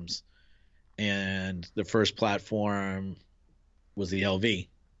platforms. And the first platform was the LV,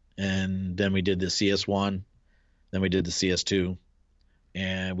 and then we did the CS1, then we did the CS2,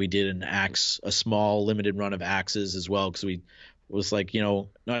 and we did a small limited run of axes as well, because we was like, not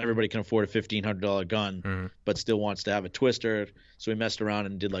everybody can afford a $1,500 gun, Mm-hmm. but still wants to have a twister. So we messed around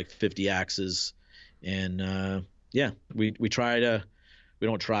and did like 50 axes, and we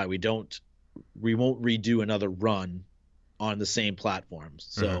won't redo another run on the same platforms.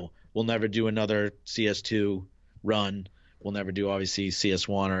 So Mm-hmm. we'll never do another CS2 run. We'll never do obviously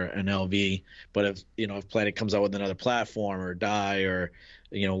CS1 or an LV. But if Planet comes out with another platform or die, or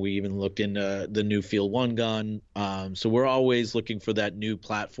we even looked into the new Field 1 gun. So we're always looking for that new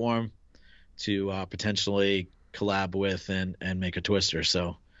platform to potentially collab with and make a twister.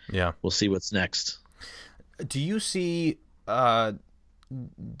 So Yeah. we'll see what's next. Do you see the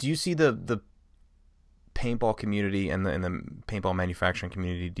paintball community and the paintball manufacturing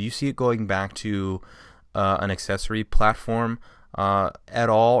community? Do you see it going back to an accessory platform at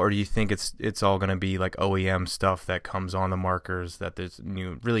all, or do you think it's all going to be like OEM stuff that comes on the markers, that there's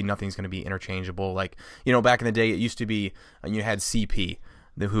really nothing's going to be interchangeable? Like, back in the day, it used to be you had CP,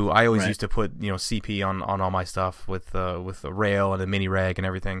 who I always Right. used to put CP on all my stuff with the rail and the mini rag and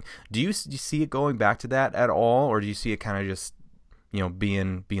everything. Do you see it going back to that at all, or do you see it kind of just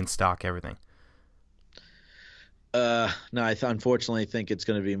being stock everything? No, I unfortunately think it's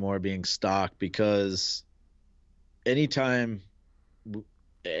going to be more being stock, because anytime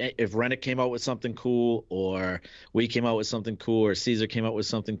if Rennick came out with something cool, or we came out with something cool, or Caesar came out with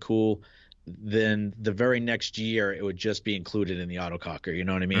something cool, then the very next year it would just be included in the autococker. You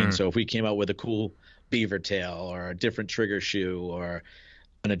know what I mean? Mm, So if we came out with a cool beaver tail or a different trigger shoe or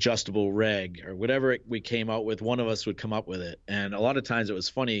an adjustable reg or whatever we came out with, one of us would come up with it. And a lot of times it was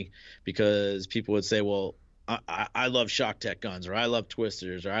funny because people would say, well, I love Shock Tech guns, or I love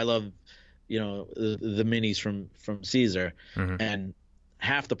Twisters, or I love, the minis from Caesar. mm-hmm. And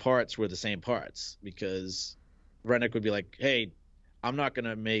half the parts were the same parts because Rennick would be like, hey, I'm not going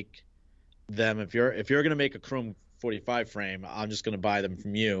to make them. If you're going to make a chrome 45 frame, I'm just going to buy them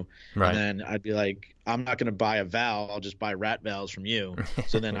from you. Right. And then I'd be like, I'm not going to buy a valve. I'll just buy rat valves from you.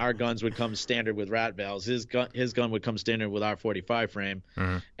 So then our guns would come standard with rat valves. His gun would come standard with our 45 frame.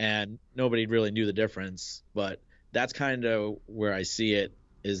 Mm-hmm. And nobody really knew the difference. But that's kind of where I see it,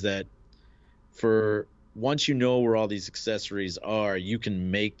 is that for once you know where all these accessories are, you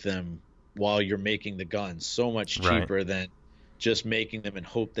can make them while you're making the gun so much cheaper than just making them and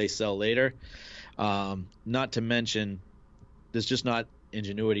hope they sell later. Not to mention, there's just not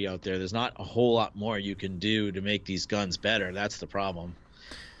ingenuity out there. There's not a whole lot more you can do to make these guns better. That's the problem.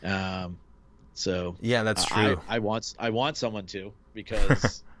 So yeah, that's true. I want someone to,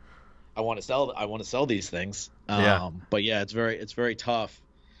 because I want to sell these things. But yeah, it's very tough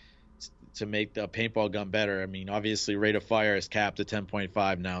to make the paintball gun better. I mean, obviously rate of fire is capped at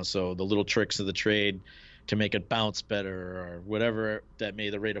 10.5 now, so the little tricks of the trade to make it bounce better or whatever that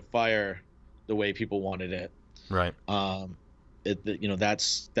made the rate of fire the way people wanted it. Right.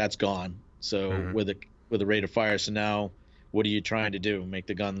 That's gone. So with the rate of fire, so now what are you trying to do? Make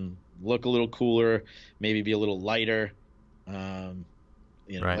the gun look a little cooler, maybe be a little lighter.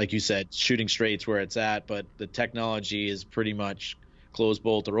 Like you said, shooting straight's where it's at, but the technology is pretty much closed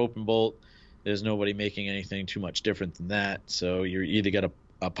bolt or open bolt. There's nobody making anything too much different than that. So you're either got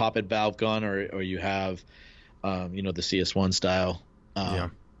a pop-it valve gun or you have, the CS1 style,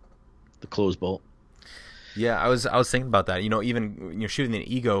 the closed bolt. Yeah, I was thinking about that. Even shooting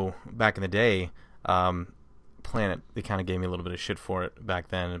the Ego back in the day, Planet, they kind of gave me a little bit of shit for it back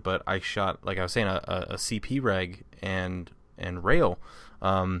then. But I shot, like I was saying, a CP reg and rail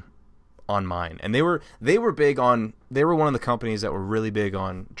on mine, and they were big on. They were one of the companies that were really big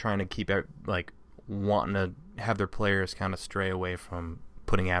on trying to keep wanting to have their players kind of stray away from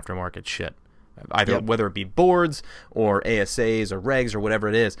putting aftermarket shit, either whether it be boards or ASAs or regs or whatever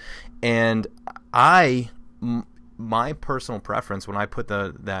it is. And my personal preference when I put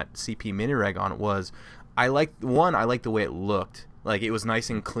that CP mini reg on was I liked the way it looked, like it was nice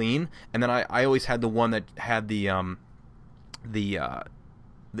and clean, and then I always had the one that had the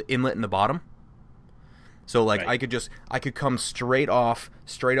inlet in the bottom. So like I could come straight off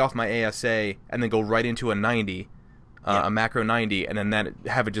my ASA and then go right into a 90, a macro 90, and then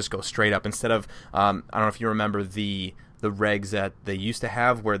have it just go straight up instead of I don't know if you remember the regs that they used to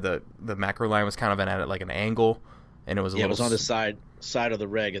have where the macro line was kind of at like an angle, and it was it was on the side of the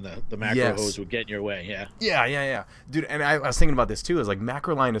reg, and the macro hose would get in your way. Yeah, dude. And I was thinking about this too. Is like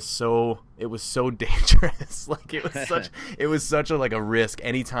macro line was so dangerous. Like it was such a risk.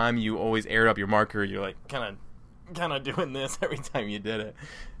 Anytime you always aired up your marker, you're like kind of doing this every time you did it,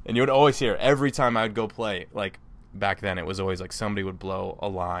 and you would always hear every time I would go play. Like back then, it was always like somebody would blow a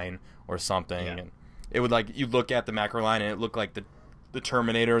line or something, and it would you look at the macro line and it looked like the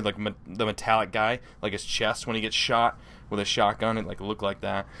Terminator, like the metallic guy, like his chest when he gets shot with a shotgun, it looked like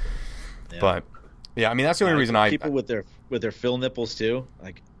that. But I mean that's the only reason people with their fill nipples too,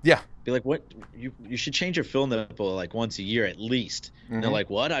 be like, what, you should change your fill nipple like once a year at least. And they're like,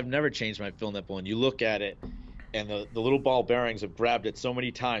 what? I've never changed my fill nipple. And you look at it and the little ball bearings have grabbed it so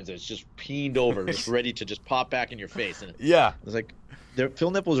many times that it's just peened over, just ready to just pop back in your face. And it's like, their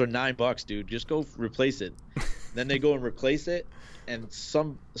fill nipples are $9, dude. Just go replace it. Then they go and replace it, and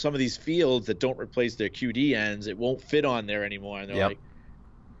some of these fields that don't replace their QD ends, it won't fit on there anymore, and they're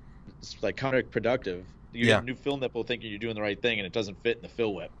it's like counterproductive. You get a new fill nipple thinking you're doing the right thing, and it doesn't fit in the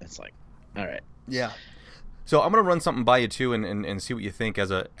fill whip. It's like, all right. Yeah. So I'm gonna run something by you too, and see what you think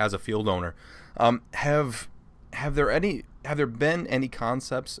as a field owner. Have there been any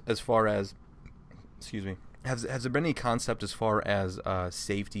concepts as far as, excuse me, has there been any concept as far as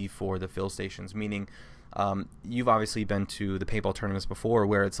safety for the fill stations? Meaning, you've obviously been to the paintball tournaments before,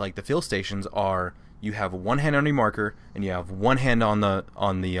 where it's like the fill stations are, you have one hand on your marker and you have one hand on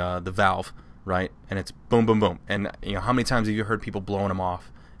the valve, right? And it's boom, boom, boom. And how many times have you heard people blowing them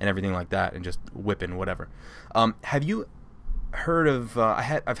off and everything like that, and just whipping whatever? Have you heard of?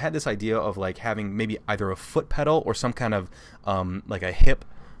 I've had this idea of having maybe either a foot pedal or some kind of like a hip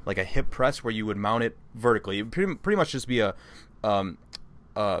press where you would mount it vertically. It would pretty much just be a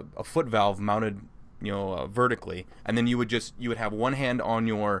foot valve mounted vertically, and then you would have one hand on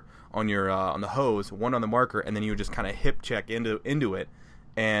the hose, one on the marker, and then you would just kind of hip check into it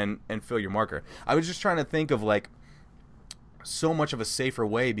and fill your marker. I was just trying to think of like so much of a safer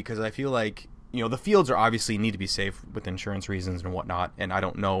way, because I feel like the fields are obviously need to be safe with insurance reasons and whatnot, and I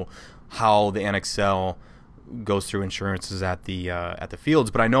don't know how the NXL goes through insurances at the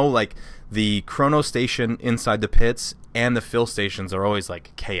fields, but I know like the chrono station inside the pits and the fill stations are always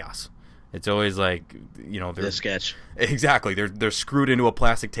like chaos. It's always like they're sketch. Exactly, they're screwed into a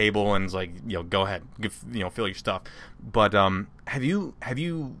plastic table and it's like go ahead, fill your stuff. But do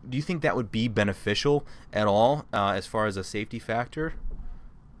you think that would be beneficial at all as far as a safety factor?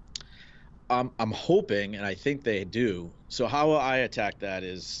 I'm hoping, and I think they do. So how I attack that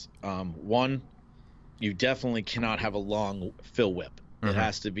is, one, you definitely cannot have a long fill whip. It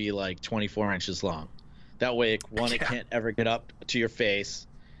has to be like 24 inches long. That way, it can't ever get up to your face,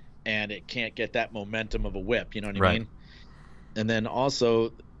 and it can't get that momentum of a whip. You know what I mean? And then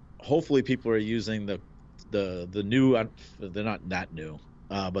also, hopefully, people are using the new. They're not that new,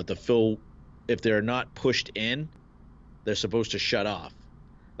 but the fill. If they're not pushed in, they're supposed to shut off.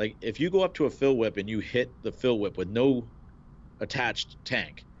 Like if you go up to a fill whip and you hit the fill whip with no attached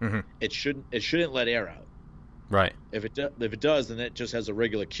tank, it shouldn't let air out. Right. If it does, then it just has a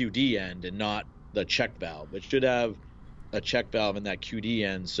regular QD end and not the check valve. It should have a check valve in that QD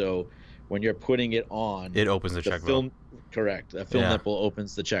end, so when you're putting it on, it opens the check valve. Correct. The fill nipple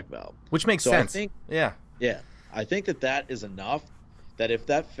opens the check valve, which makes sense. I think that is enough. That if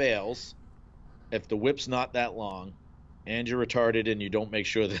that fails, if the whip's not that long, and you're retarded and you don't make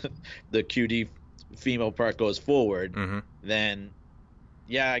sure that the QD female part goes forward, then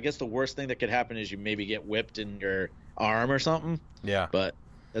I guess the worst thing that could happen is you maybe get whipped in your arm or something. Yeah. But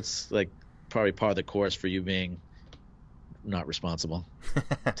that's like probably part of the course for you being not responsible.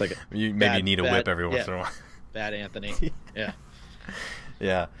 It's like you maybe need a whip every once in a while. Bad Anthony. Yeah.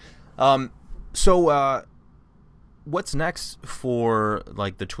 Yeah. So what's next for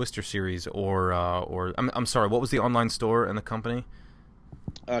like the Twister series or I'm sorry, what was the online store and the company?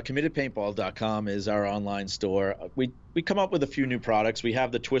 CommittedPaintball.com is our online store. We come up with a few new products. We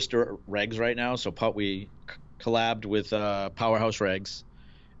have the Twister regs right now. So we collabed with Powerhouse Regs,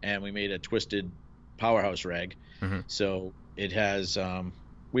 and we made a twisted Powerhouse reg. So it has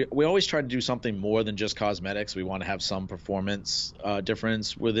we always try to do something more than just cosmetics. We want to have some performance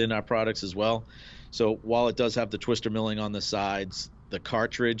difference within our products as well. So while it does have the twister milling on the sides, the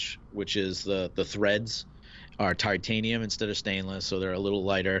cartridge, which is the threads, are titanium instead of stainless, so they're a little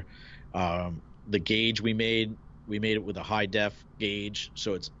lighter. The gauge we made it with a high def gauge,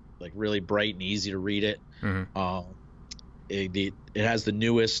 so it's like really bright and easy to read it. It has the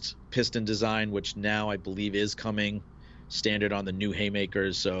newest piston design, which now I believe is coming standard on the new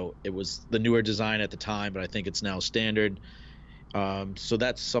haymakers. So it was the newer design at the time, but I think it's now standard. So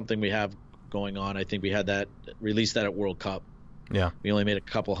that's something we have going on. I think we had that released that at World Cup. Yeah, we only made a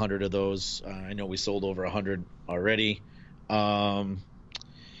couple hundred of those. I know we sold over 100 already. That's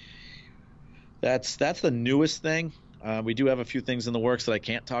the newest thing. We do have a few things in the works that I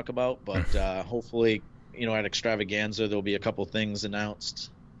can't talk about, but hopefully, at Extravaganza there'll be a couple things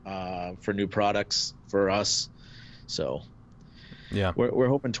announced for new products for us. So yeah, we're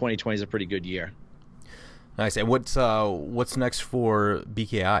hoping 2020 is a pretty good year. Nice. And what's next for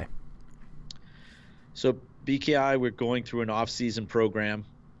BKI? So BKI, we're going through an off-season program.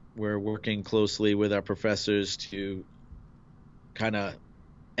 We're working closely with our professors to kind of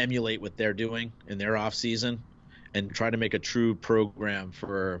emulate what they're doing in their off-season and try to make a true program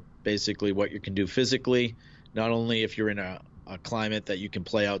for basically what you can do physically, not only if you're in a climate that you can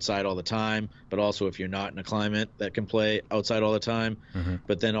play outside all the time, but also if you're not in a climate that can play outside all the time.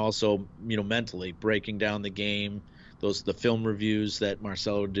 But then also, mentally breaking down the game, the film reviews that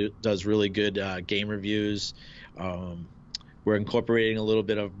Marcelo does really good game reviews. We're incorporating a little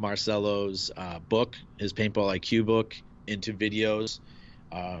bit of Marcelo's book, his Paintball IQ book, into videos.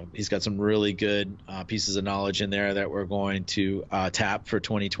 He's got some really good pieces of knowledge in there that we're going to tap for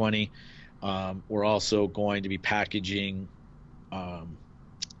 2020. We're also going to be packaging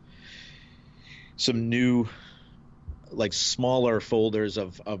some new, like, smaller folders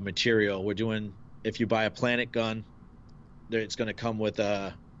of material. We're doing, if you buy a Planet gun, it's going to come with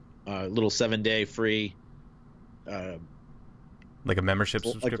a little 7-day free, like a membership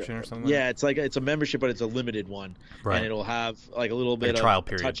subscription or something. Yeah, it's a membership, but it's a limited one, right? And it'll have like a little bit of trial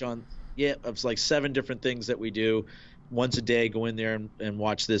period. Touch on. Yeah, it's like 7 different things that we do once a day. Go in there and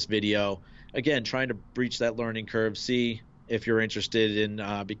watch this video. Again, trying to breach that learning curve. See if you're interested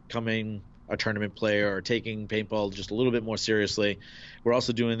in becoming a tournament player or taking paintball just a little bit more seriously. We're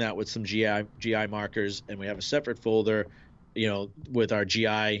also doing that with some GI markers, and we have a separate folder, with our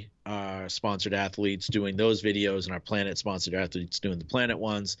GI sponsored athletes doing those videos and our Planet sponsored athletes doing the Planet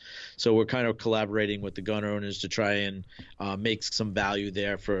ones. So we're kind of collaborating with the gun owners to try and make some value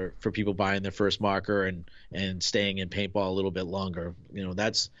there for people buying their first marker and staying in paintball a little bit longer.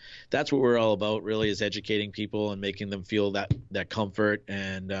 That's what we're all about, really, is educating people and making them feel that comfort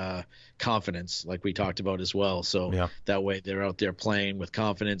and confidence, like we talked about as well. So that way they're out there playing with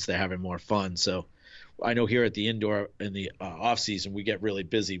confidence, they're having more fun. So I know here at the indoor in the off season, we get really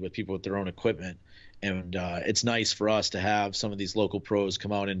busy with people with their own equipment, and it's nice for us to have some of these local pros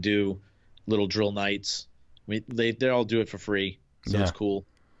come out and do little drill nights. I mean, they all do it for free, so it's cool,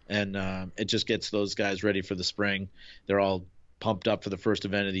 and it just gets those guys ready for the spring. They're all pumped up for the first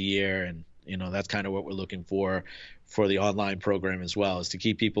event of the year, and that's kind of what we're looking for the online program as well, is to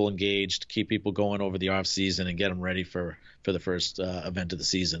keep people engaged, keep people going over the off season, and get them ready for the first event of the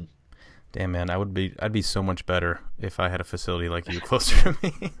season. Damn, man, I'd be so much better if I had a facility like you closer to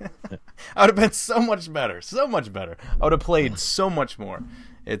me. I would have been so much better. I would have played so much more.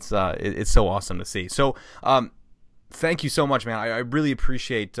 It's so awesome to see. So, thank you so much, man. I really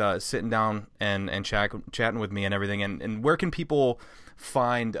appreciate sitting down and chatting with me and everything. And where can people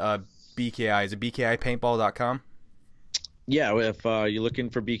find BKI? Is it bkipaintball.com? Yeah, if you're looking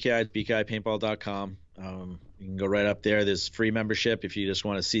for BKI, it's bkipaintball.com. You can go right up there. There's free membership if you just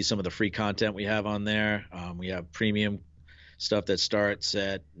want to see some of the free content we have on there. We have premium stuff that starts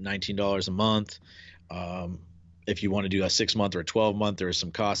at $19 a month. If you want to do a 6-month or a 12-month, there is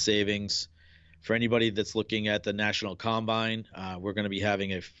some cost savings. For anybody that's looking at the National Combine, we're going to be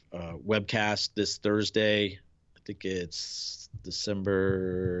having a webcast this Thursday. I think it's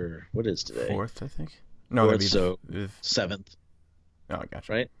December, what is today? 4th, I think. No, 4th, so 7th. Oh, I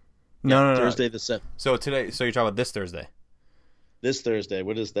gotcha. Right? No. Thursday the 7th. So today, so you're talking about this Thursday? This Thursday.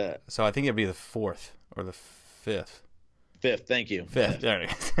 What is that? So I think it'd be the 4th or the 5th. 5th. Thank you. 5th. There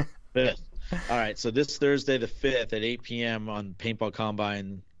it is. 5th. All right. So this Thursday the 5th at 8 p.m. on Paintball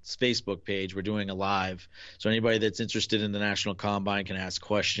Combine's Facebook page, we're doing a live. So anybody that's interested in the National Combine can ask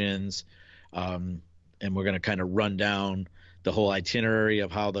questions, and we're going to kind of run down the whole itinerary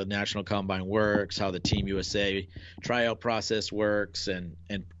of how the National Combine works, how the Team USA tryout process works, and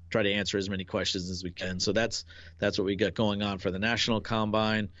try to answer as many questions as we can. So that's what we got going on for the National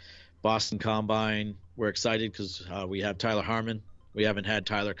Combine. Boston Combine, we're excited because we have Tyler Harmon. We haven't had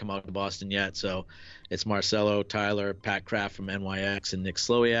Tyler come out to Boston yet, so it's Marcelo, Tyler, Pat Kraft from NYX, and Nick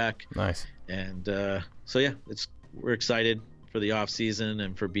Slowiak. Nice. And we're excited for the off season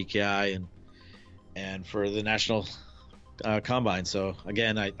and for BKI and for the National Combine. So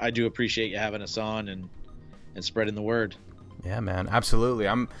again, I do appreciate you having us on and spreading the word. Yeah, man, absolutely.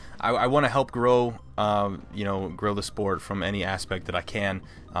 I want to help grow the sport from any aspect that I can,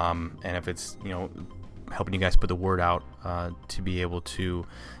 and if it's helping you guys put the word out to be able to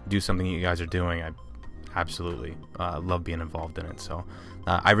do something that you guys are doing, I absolutely love being involved in it. So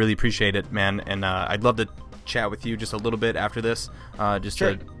I really appreciate it, man, and I'd love to chat with you just a little bit after this,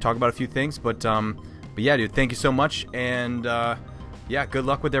 to talk about a few things. But yeah, dude, thank you so much, and good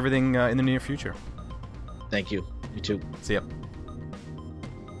luck with everything in the near future. Thank you. You too. See ya.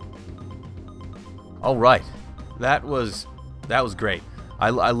 All right, that was great. I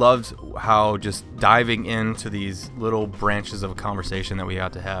loved how just diving into these little branches of a conversation that we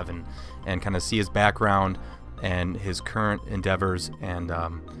had to have, and kind of see his background and his current endeavors, and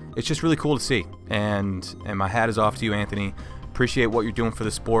it's just really cool to see. And my hat is off to you, Anthony. Appreciate what you're doing for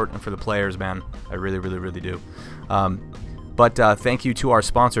the sport and for the players, man. I really, really, really do. But thank you to our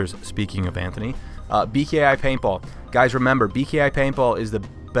sponsors. Speaking of Anthony. BKI Paintball. Guys, remember, BKI Paintball is the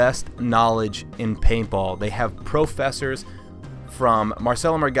best knowledge in paintball. They have professors from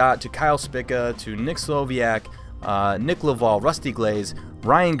Marcelo Margat to Kyle Spica to Nick Slowiak, Nick Laval, Rusty Glaze,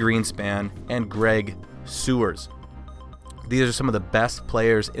 Ryan Greenspan, and Greg Sewers. These are some of the best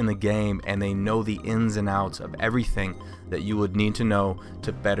players in the game, and they know the ins and outs of everything that you would need to know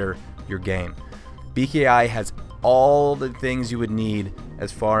to better your game. BKI has all the things you would need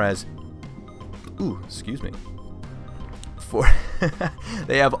as far as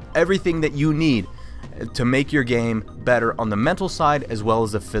they have everything that you need to make your game better on the mental side as well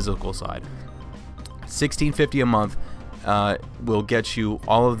as the physical side. $16.50 a month will get you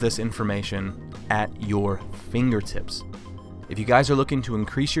all of this information at your fingertips. If you guys are looking to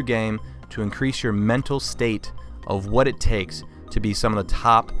increase your game, to increase your mental state of what it takes to be some of the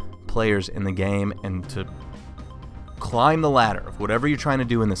top players in the game and to climb the ladder of whatever you're trying to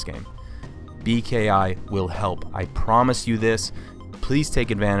do in this game, BKI will help. I promise you this. Please take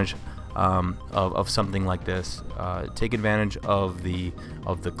advantage of something like this. Take advantage of the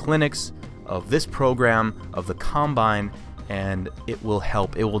clinics, of this program, of the Combine, and it will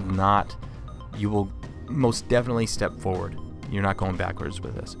help. It will not. You will most definitely step forward. You're not going backwards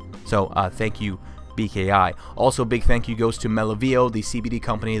with this. So thank you, BKI. Also, big thank you goes to Melavio, the CBD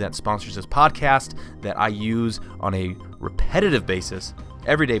company that sponsors this podcast, that I use on a repetitive basis,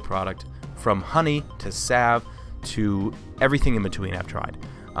 everyday product, from honey to salve to everything in between I've tried.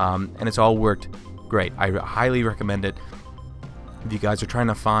 And it's all worked great. I highly recommend it. If you guys are trying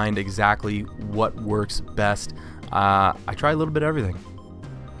to find exactly what works best, I try a little bit of everything.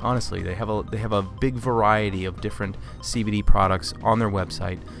 Honestly, they have a big variety of different CBD products on their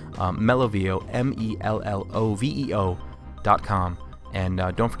website, Meloveo, MELLOVEO.com, and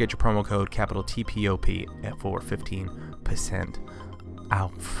don't forget your promo code capital TPOP for 15%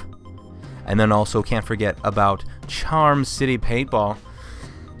 off. And then also can't forget about Charm City Paintball.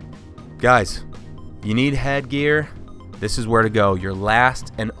 Guys, you need headgear. This is where to go. Your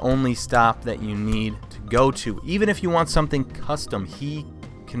last and only stop that you need to go to. Even if you want something custom, he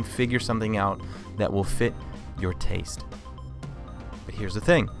can figure something out that will fit your taste. But here's the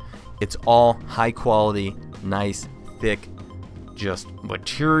thing. It's all high quality, nice, thick, just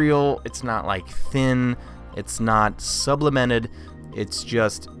material. It's not like thin. It's not sublimated. It's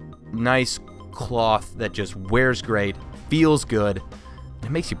just nice cloth that just wears great, feels good.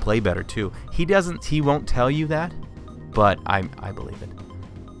 It makes you play better too. He won't tell you that, but I believe it.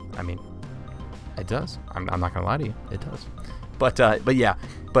 I mean, it does. I'm not gonna lie to you. It does. But yeah.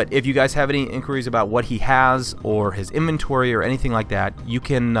 But if you guys have any inquiries about what he has or his inventory or anything like that, you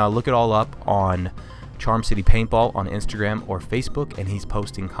can look it all up on Charm City Paintball on Instagram or Facebook, and he's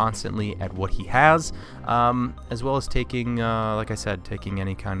posting constantly at what he has, as well as taking, like I said, taking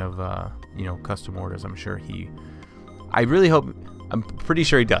any kind of custom orders. I'm pretty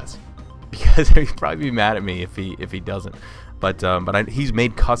sure he does, because he'd probably be mad at me if he doesn't. But he's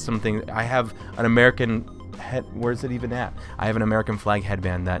made custom things. I have an American where's it even at? I have an American flag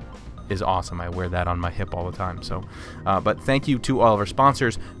headband that is awesome. I wear that on my hip all the time. So, but thank you to all of our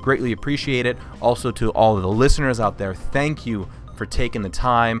sponsors. Greatly appreciate it. Also to all of the listeners out there, thank you for taking the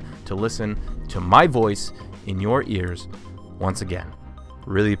time to listen to my voice in your ears once again.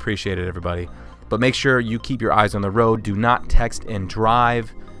 Really appreciate it, everybody. But make sure you keep your eyes on the road. Do not text and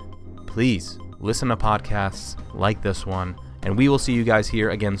drive. Please listen to podcasts like this one. And we will see you guys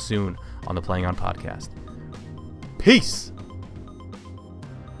here again soon on the Playing On Podcast. Peace!